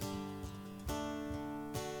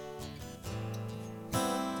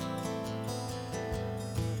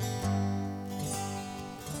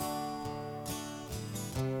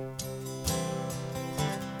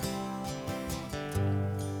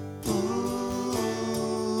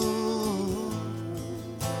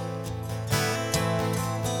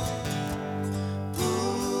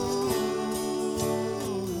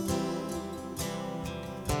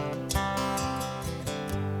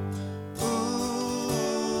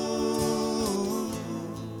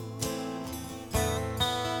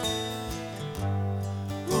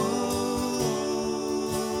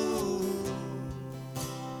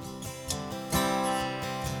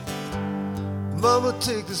 Mama,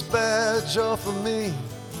 take this badge off of me.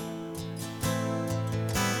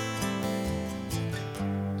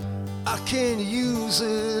 I can't use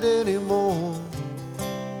it anymore.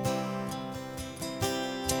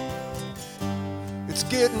 It's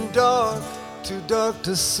getting dark, too dark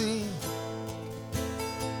to see.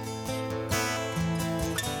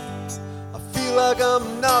 I feel like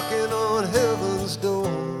I'm knocking on heaven's door.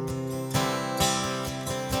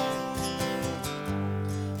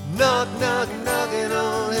 Knock, knock, knocking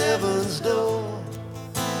on heaven's door.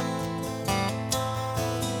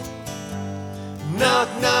 Knock,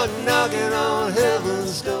 knock, knocking on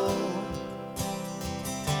heaven's door.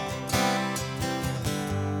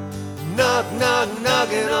 Knock, knock,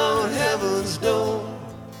 knocking on heaven's door.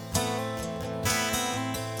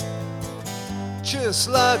 Just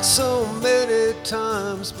like so many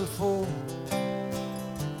times before.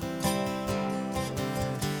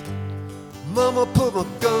 Mama put my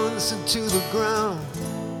guns into the ground.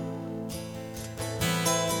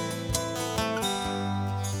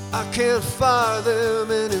 I can't fire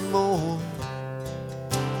them anymore.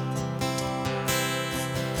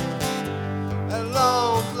 That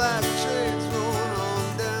long black train's rolling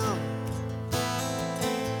on down.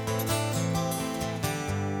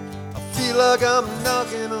 I feel like I'm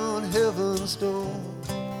knocking on heaven's door.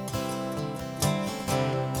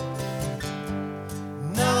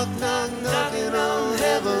 Knock, knock, knocking on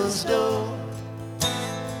heaven's door.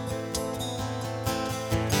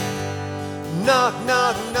 Knock,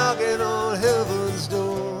 knock, knocking on heaven's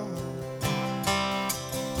door.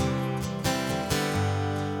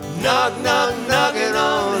 Knock, knock, knocking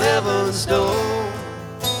on heaven's door.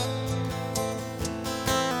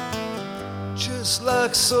 Just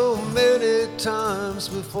like so many times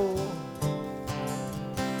before.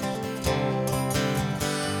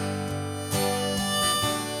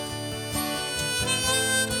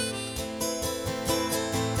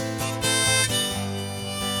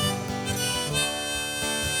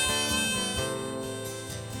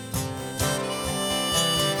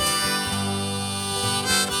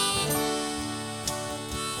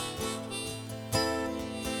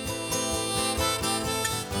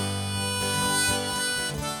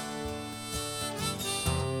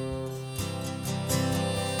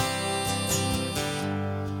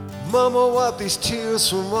 Mama, wipe these tears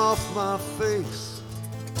from off my face.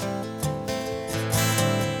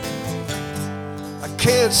 I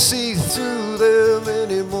can't see through them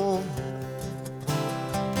anymore.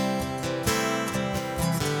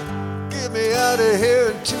 Get me out of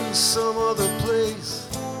here and to some other place.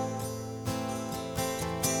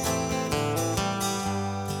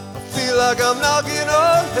 I feel like I'm knocking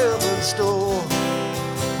on heaven's door.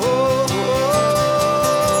 Oh,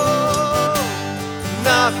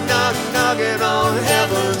 knock, knock, knocking on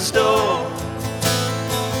heaven's door.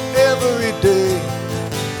 Every day.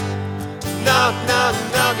 Knock, knock,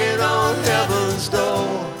 knocking on heaven's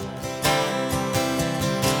door.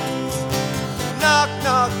 Knock,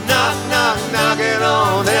 knock, knock, knock, knocking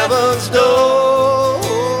on heaven's door.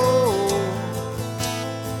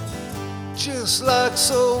 Just like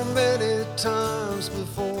so many times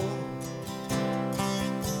before.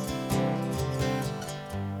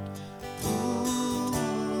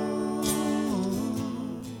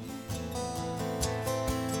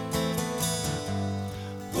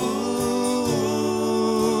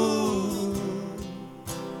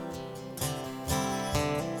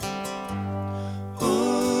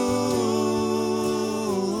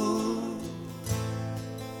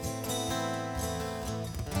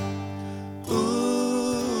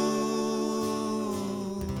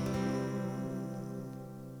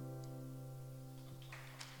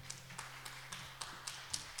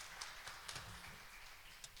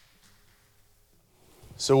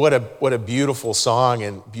 So what a beautiful song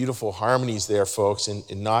and beautiful harmonies there, folks, in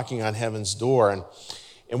knocking on heaven's door. And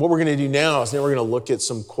what we're going to do now is we're going to look at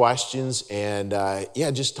some questions and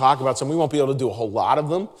just talk about some. We won't be able to do a whole lot of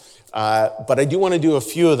them, but I do want to do a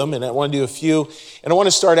few of them, and I want to do a few. And I want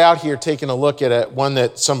to start out here taking a look at one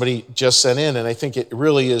that somebody just sent in, and I think it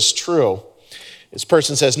really is true. This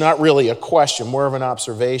person says, not really a question, more of an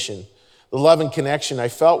observation. The love and connection I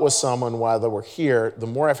felt with someone while they were here, the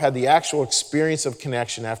more I've had the actual experience of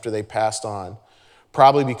connection after they passed on,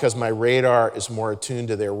 probably because my radar is more attuned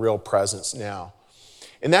to their real presence now.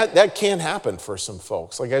 And that can happen for some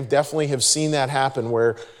folks. Like I definitely have seen that happen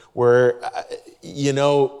where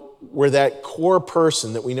that core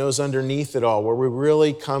person that we know is underneath it all, where we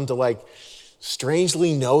really come to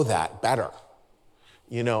strangely know that better,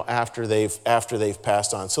 after they've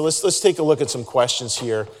passed on. So let's take a look at some questions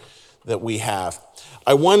here that we have.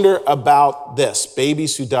 I wonder about this,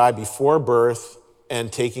 babies who die before birth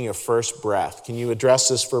and taking a first breath. Can you address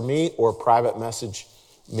this for me or private message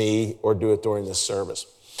me or do it during this service?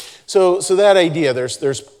 So that idea, there's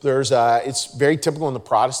it's very typical in the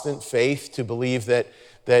Protestant faith to believe that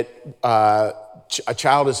a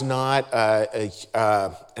child is not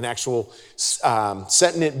an actual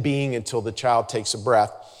sentient being until the child takes a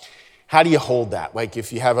breath. How do you hold that? Like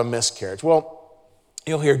if you have a miscarriage? Well,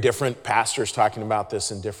 you'll hear different pastors talking about this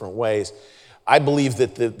in different ways. I believe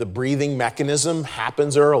that the breathing mechanism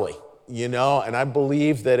happens early, and I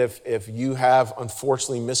believe that if you have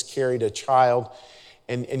unfortunately miscarried a child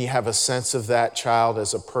and you have a sense of that child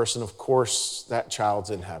as a person, of course, that child's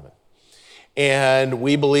in heaven. And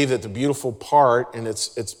we believe that the beautiful part, and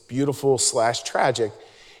it's beautiful / tragic,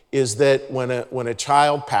 is that when a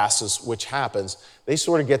child passes, which happens, they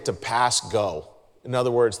sort of get to pass go. In other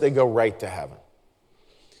words, they go right to heaven.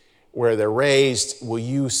 Where they're raised, will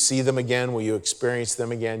you see them again? Will you experience them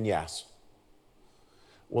again? Yes.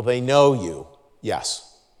 Will they know you?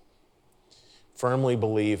 Yes. Firmly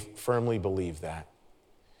believe that.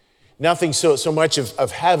 Nothing so much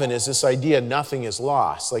of heaven is this idea nothing is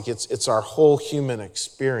lost. Like it's our whole human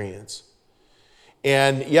experience.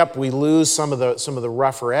 And yep, we lose some of the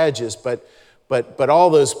rougher edges, but all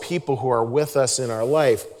those people who are with us in our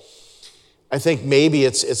life, I think maybe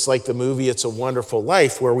it's like the movie It's a Wonderful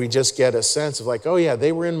Life, where we just get a sense of like, oh yeah,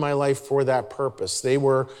 they were in my life for that purpose.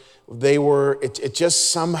 It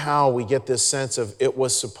just somehow we get this sense of it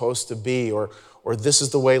was supposed to be, or this is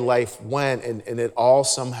the way life went, and it all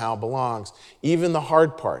somehow belongs. Even the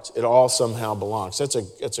hard parts, it all somehow belongs. That's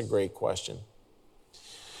a great question.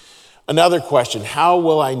 Another question, how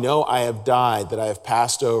will I know I have died, that I have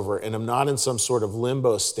passed over, and I'm not in some sort of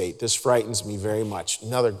limbo state? This frightens me very much.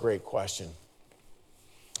 Another great question.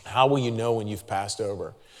 How will you know when you've passed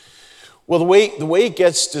over? Well, the way it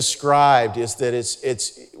gets described is that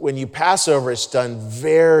it's when you pass over, it's done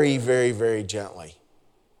very, very, very gently.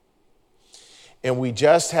 And we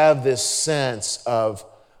just have this sense of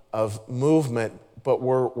movement, but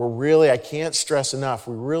we're really, I can't stress enough,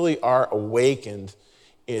 we really are awakened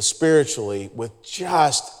spiritually with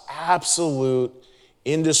just absolute,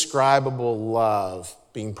 indescribable love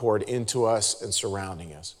being poured into us and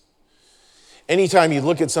surrounding us. Anytime you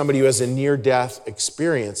look at somebody who has a near-death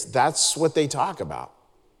experience, that's what they talk about.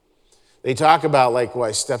 They talk about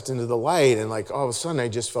I stepped into the light and all of a sudden I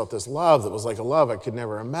just felt this love that was like a love I could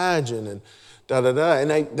never imagine and da-da-da.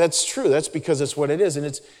 And that's true. That's because it's what it is. And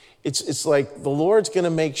it's like the Lord's going to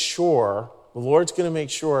make sure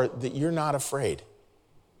that you're not afraid.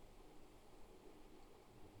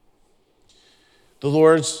 The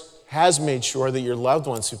Lord has made sure that your loved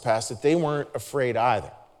ones who passed, that they weren't afraid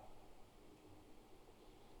either.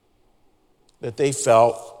 That they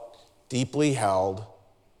felt deeply held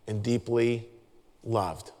and deeply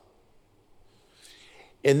loved.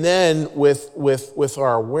 And then with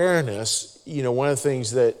our awareness, one of the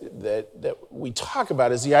things that we talk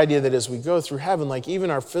about is the idea that as we go through heaven,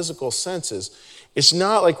 even our physical senses, it's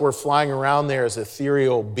not like we're flying around there as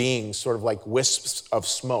ethereal beings, sort of like wisps of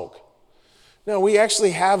smoke. No, we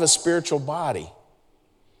actually have a spiritual body.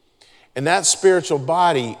 And that spiritual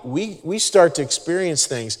body, we start to experience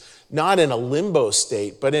things not in a limbo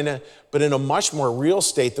state, but in a much more real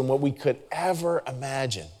state than what we could ever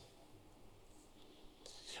imagine.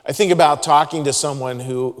 I think about talking to someone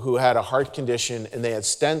who had a heart condition and they had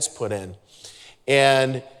stents put in.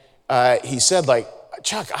 And he said,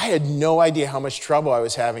 Chuck, I had no idea how much trouble I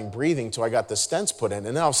was having breathing until I got the stents put in.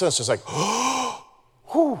 And then all of a sudden it's just like,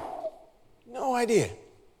 whew, no idea.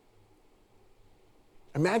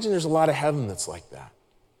 Imagine there's a lot of heaven that's like that.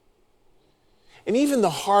 And even the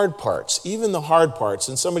hard parts,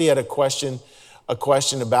 and somebody had a question a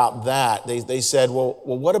question about that. They said, well,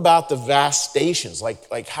 what about the vast stations?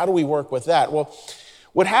 Like how do we work with that? Well,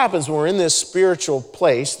 what happens when we're in this spiritual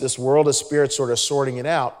place, this world of spirit sort of sorting it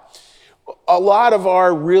out, a lot of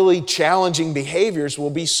our really challenging behaviors will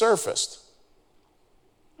be surfaced.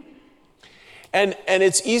 And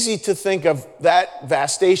it's easy to think of that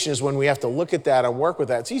vast station as when we have to look at that and work with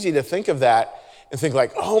that. It's easy to think of that and think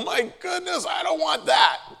like, oh my goodness, I don't want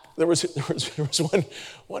that. There was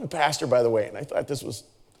one pastor, by the way, and I thought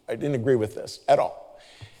I didn't agree with this at all.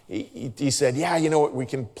 He said, yeah, you know what, we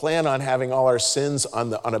can plan on having all our sins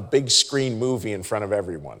on a big screen movie in front of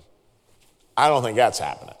everyone. I don't think that's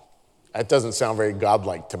happening. That doesn't sound very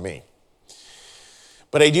godlike to me.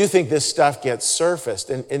 But I do think this stuff gets surfaced.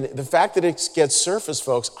 And the fact that it gets surfaced,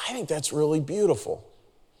 folks, I think that's really beautiful.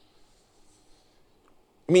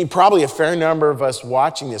 I mean, probably a fair number of us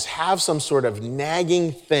watching this have some sort of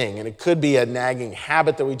nagging thing. And it could be a nagging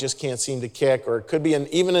habit that we just can't seem to kick, or it could be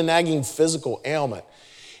even a nagging physical ailment.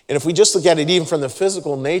 And if we just look at it even from the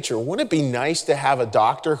physical nature, wouldn't it be nice to have a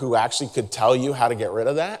doctor who actually could tell you how to get rid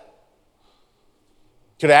of that?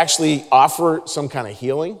 Could actually offer some kind of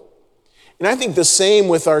healing? And I think the same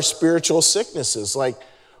with our spiritual sicknesses. Like,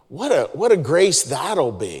 what a grace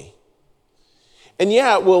that'll be. And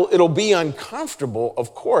yeah, it'll be uncomfortable,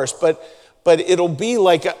 of course, but it'll be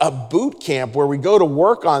like a boot camp where we go to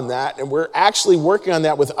work on that, and we're actually working on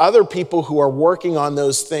that with other people who are working on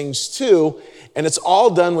those things too. And it's all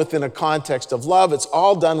done within a context of love. It's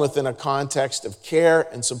all done within a context of care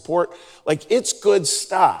and support. Like, it's good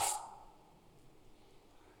stuff.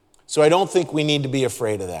 So I don't think we need to be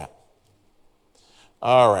afraid of that.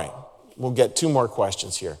 All right, we'll get 2 more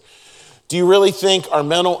questions here. Do you really think our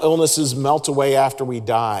mental illnesses melt away after we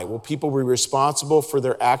die? Will people be responsible for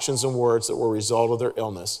their actions and words that were a result of their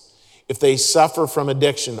illness? If they suffer from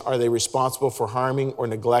addiction, are they responsible for harming or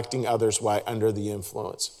neglecting others while under the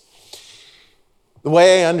influence? The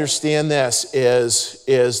way I understand this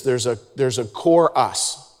is there's a core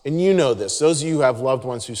us, and you know this. Those of you who have loved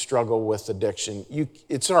ones who struggle with addiction,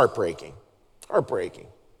 it's heartbreaking, heartbreaking.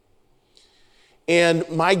 And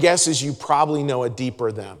my guess is you probably know a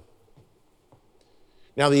deeper them.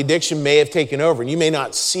 Now, the addiction may have taken over, and you may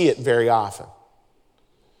not see it very often,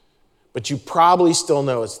 but you probably still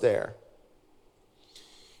know it's there.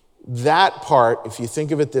 That part, if you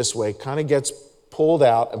think of it this way, kind of gets pulled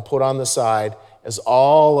out and put on the side as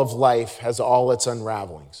all of life has all its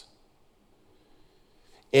unravelings.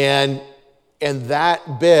 And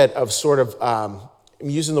that bit of sort of, I'm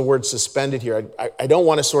using the word suspended here. I don't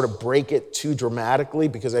want to sort of break it too dramatically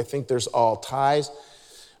because I think there's all ties.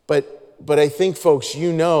 But I think, folks,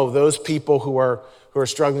 you know those people who are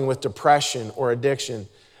struggling with depression or addiction,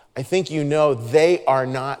 I think you know they are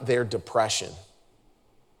not their depression.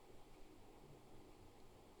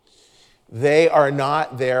 They are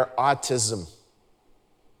not their autism.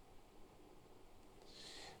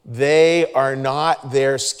 They are not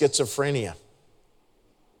their schizophrenia.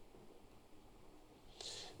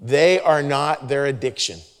 They are not their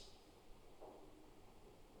addiction.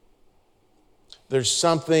 There's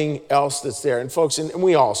something else that's there. And folks, and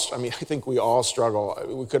we all, I think we all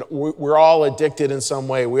struggle. We're all addicted in some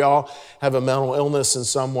way. We all have a mental illness in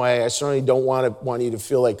some way. I certainly don't want you to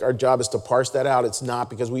feel like our job is to parse that out. It's not,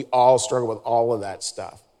 because we all struggle with all of that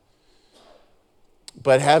stuff.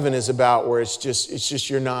 But heaven is about where it's just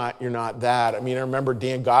you're not that. I mean, I remember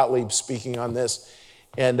Dan Gottlieb speaking on this.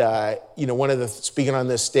 And, speaking on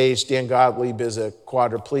this stage, Dan Gottlieb is a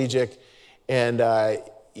quadriplegic, and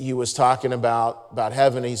he was talking about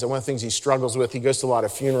heaven. He said one of the things he struggles with, he goes to a lot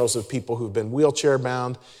of funerals of people who've been wheelchair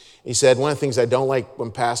bound. He said, one of the things I don't like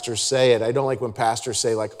when pastors say it, I don't like when pastors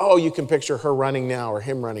say like, oh, you can picture her running now or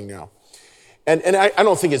him running now. And I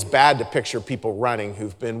don't think it's bad to picture people running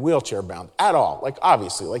who've been wheelchair bound at all. Like,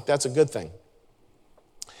 obviously, like that's a good thing.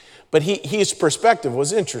 But his perspective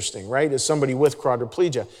was interesting, right? As somebody with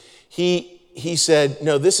quadriplegia, he said,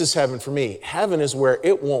 no, this is heaven for me. Heaven is where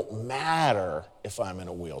it won't matter if I'm in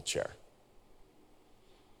a wheelchair.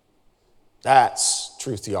 That's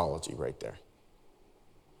true theology right there.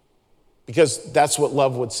 Because that's what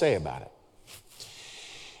love would say about it.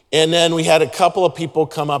 And then we had a couple of people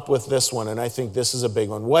come up with this one, and I think this is a big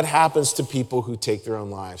one. What happens to people who take their own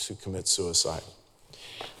lives, who commit suicide?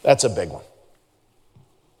 That's a big one.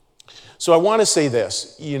 So I want to say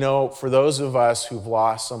this, for those of us who've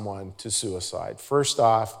lost someone to suicide, first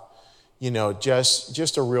off,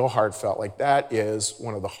 just a real heartfelt, like that is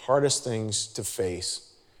one of the hardest things to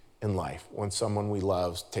face in life when someone we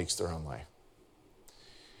love takes their own life.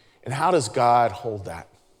 And how does God hold that?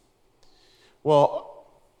 Well,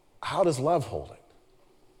 how does love hold it?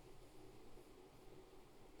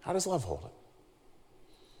 How does love hold it?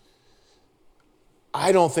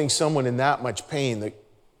 I don't think someone in that much pain that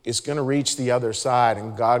is going to reach the other side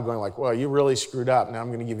and God going like, well, you really screwed up. Now I'm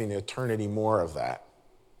going to give you an eternity more of that.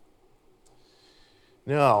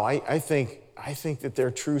 No, I think that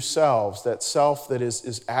their true selves, that self that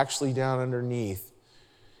is actually down underneath,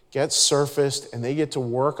 gets surfaced and they get to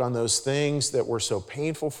work on those things that were so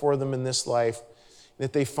painful for them in this life,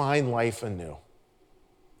 that they find life anew,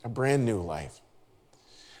 a brand new life.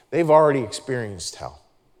 They've already experienced hell.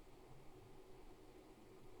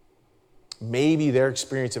 Maybe their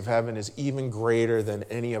experience of heaven is even greater than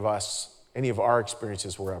any of our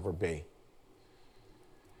experiences will ever be.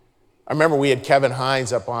 I remember we had Kevin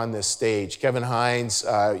Hines up on this stage. Kevin Hines,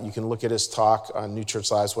 you can look at his talk on New Church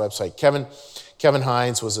Live's website. Kevin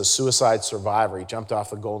Hines was a suicide survivor. He jumped off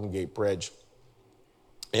the Golden Gate Bridge.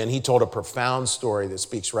 And he told a profound story that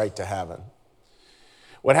speaks right to heaven.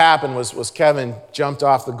 What happened was Kevin jumped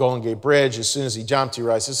off the Golden Gate Bridge. As soon as he jumped, he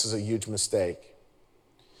realized this is a huge mistake.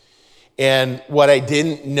 And what I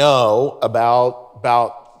didn't know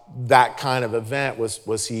about that kind of event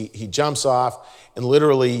was he jumps off and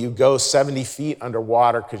literally you go 70 feet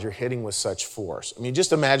underwater because you're hitting with such force. I mean,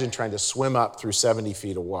 just imagine trying to swim up through 70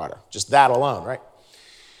 feet of water. Just that alone, right?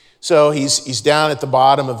 So he's down at the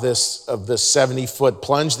bottom of this 70-foot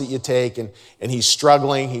plunge that you take, and he's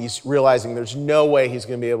struggling. He's realizing there's no way he's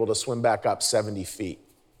going to be able to swim back up 70 feet.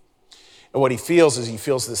 And what he feels is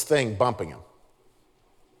this thing bumping him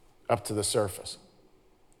up to the surface.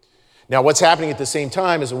 Now, what's happening at the same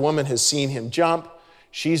time is a woman has seen him jump.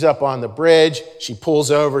 She's up on the bridge. She pulls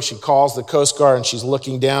over. She calls the Coast Guard, and she's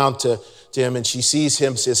looking down to him, and she sees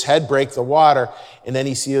his head break the water, and then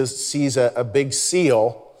he sees a big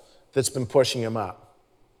seal that's been pushing him up.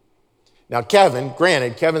 Now, Kevin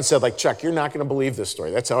said, like, Chuck, you're not going to believe this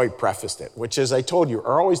story. That's how he prefaced it, which, as I told you,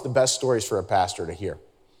 are always the best stories for a pastor to hear.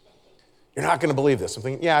 You're not going to believe this. I'm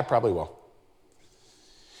thinking, yeah, I probably will.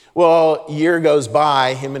 Well, a year goes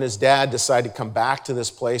by, him and his dad decide to come back to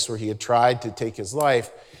this place where he had tried to take his life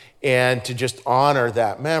and to just honor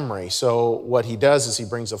that memory. So what he does is he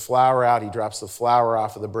brings a flower out, he drops the flower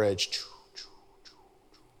off of the bridge,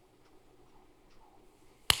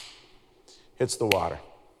 hits the water.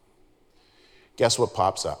 Guess what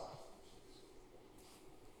pops up?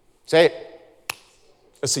 Say it.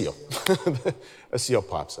 A seal. A seal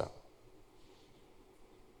pops up.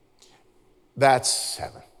 That's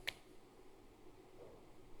heaven.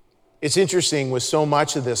 It's interesting with so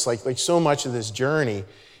much of this, like so much of this journey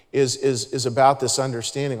is about this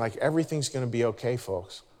understanding, like everything's going to be okay,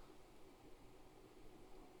 folks.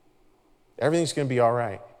 Everything's going to be all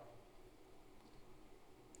right.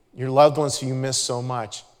 Your loved ones who you miss so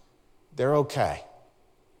much, they're okay.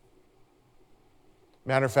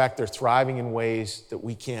 Matter of fact, they're thriving in ways that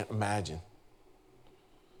we can't imagine.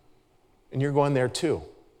 And you're going there too.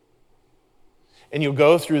 And you'll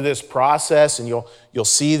go through this process and you'll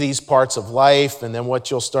see these parts of life, and then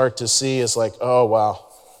what you'll start to see is like, oh, wow.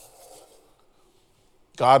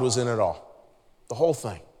 God was in it all. The whole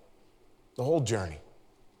thing. The whole journey.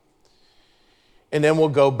 And then we'll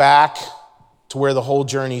go back to where the whole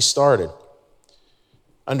journey started.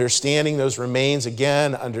 Understanding those remains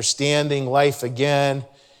again, understanding life again,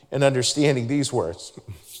 and understanding these words.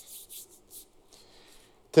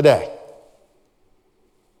 Today,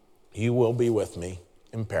 you will be with me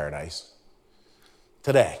in paradise.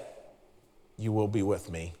 Today, you will be with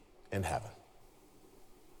me in heaven.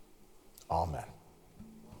 Amen.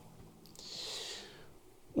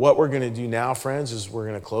 What we're going to do now, friends, is we're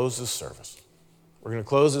going to close this service. We're going to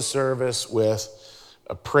close this service with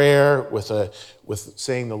a prayer, with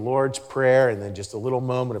saying the Lord's Prayer, and then just a little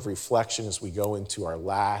moment of reflection as we go into our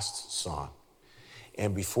last song.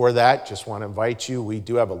 And before that, just want to invite you, we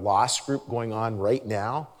do have a lost group going on right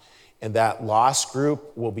now. And that lost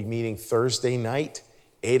group will be meeting Thursday night,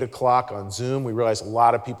 8 o'clock on Zoom. We realize a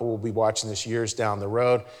lot of people will be watching this years down the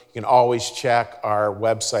road. You can always check our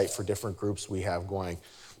website for different groups we have going.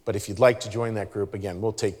 But if you'd like to join that group, again,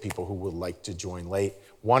 we'll take people who would like to join late.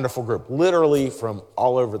 Wonderful group, literally from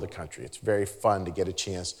all over the country. It's very fun to get a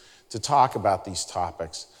chance to talk about these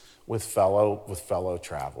topics with fellow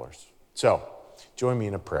travelers. So, join me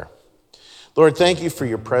in a prayer. Lord, thank you for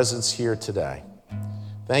your presence here today.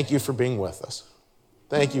 Thank you for being with us.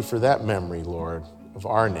 Thank you for that memory, Lord, of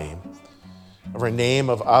our name, of our name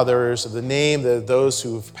of others, of the name of those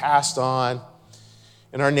who have passed on,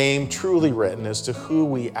 and our name truly written as to who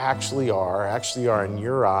we actually are in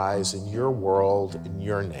your eyes, in your world, in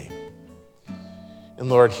your name. And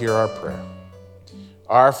Lord, hear our prayer.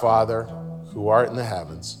 Our Father, who art in the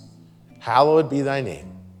heavens, hallowed be thy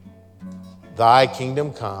name. Thy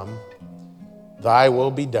kingdom come, thy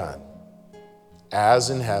will be done, as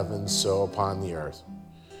in heaven, so upon the earth.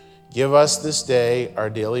 Give us this day our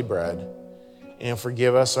daily bread, and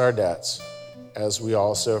forgive us our debts, as we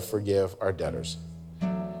also forgive our debtors.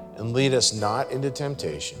 And lead us not into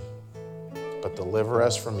temptation, but deliver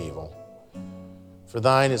us from evil. For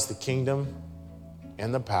thine is the kingdom,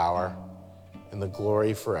 and the power, and the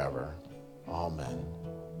glory forever. Amen.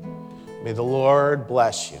 May the Lord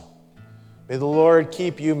bless you. May the Lord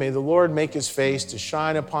keep you. May the Lord make his face to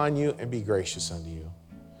shine upon you and be gracious unto you.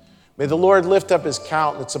 May the Lord lift up his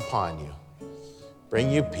countenance upon you, bring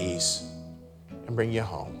you peace, and bring you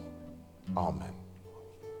home. Amen.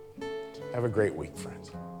 Have a great week, friends.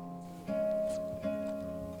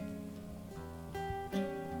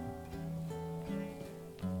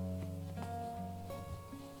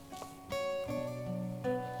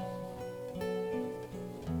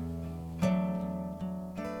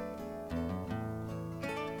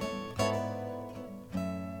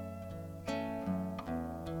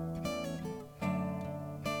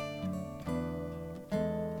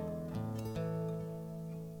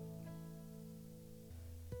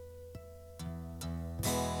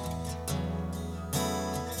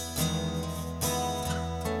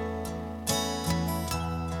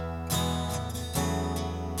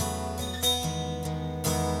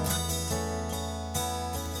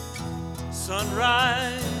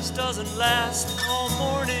 Sunrise doesn't last all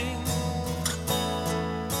morning.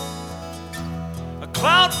 A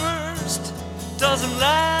cloudburst doesn't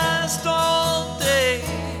last all day.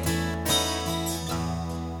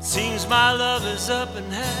 Seems my love is up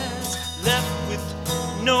and has left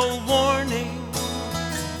with no warning.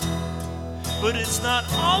 But it's not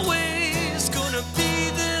always gonna be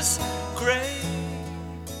this gray.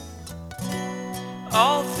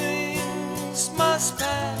 All things must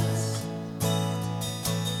pass.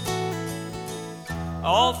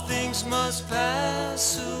 All things must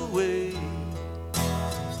pass away.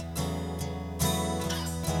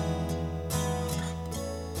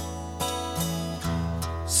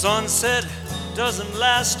 Sunset doesn't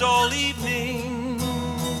last all evening.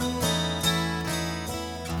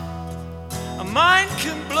 A mind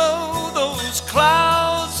can blow those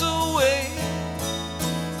clouds away.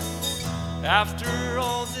 After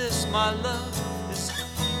all this, my love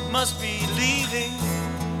must be leaving.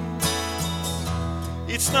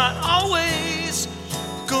 It's not always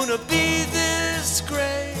gonna be this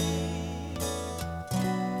gray.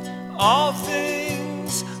 All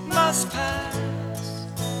things must pass.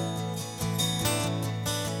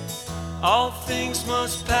 All things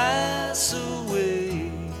must pass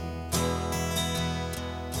away.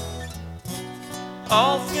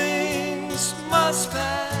 All things must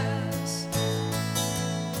pass.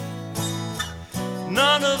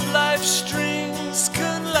 None of life's strings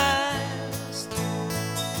can last.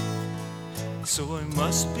 So I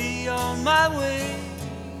must be on my way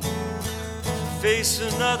to face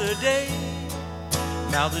another day.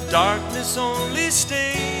 Now the darkness only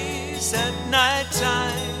stays at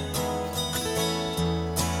nighttime.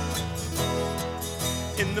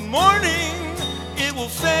 In the morning it will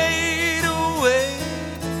fade away.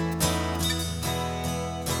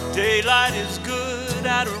 Daylight is good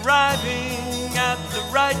at arriving at the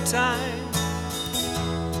right time.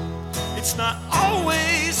 It's not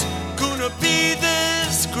always gonna be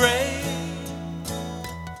this gray.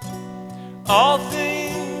 All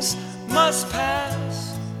things must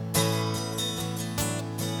pass.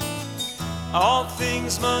 All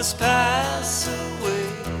things must pass away.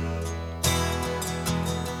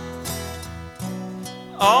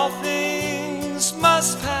 All things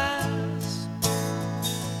must pass.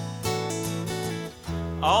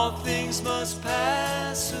 All things must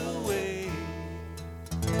pass away.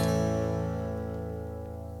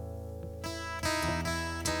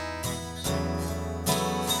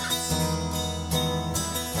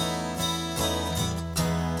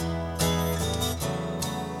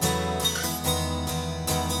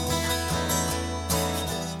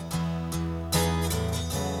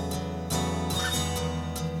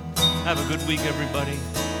 Have a good week, everybody.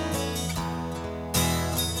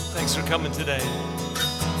 Thanks for coming today.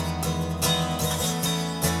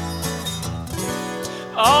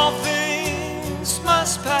 All things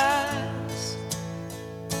must pass.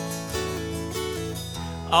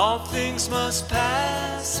 All things must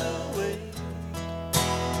pass away.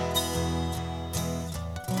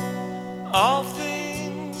 All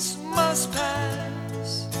things must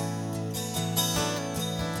pass.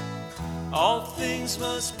 All things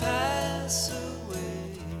must pass away.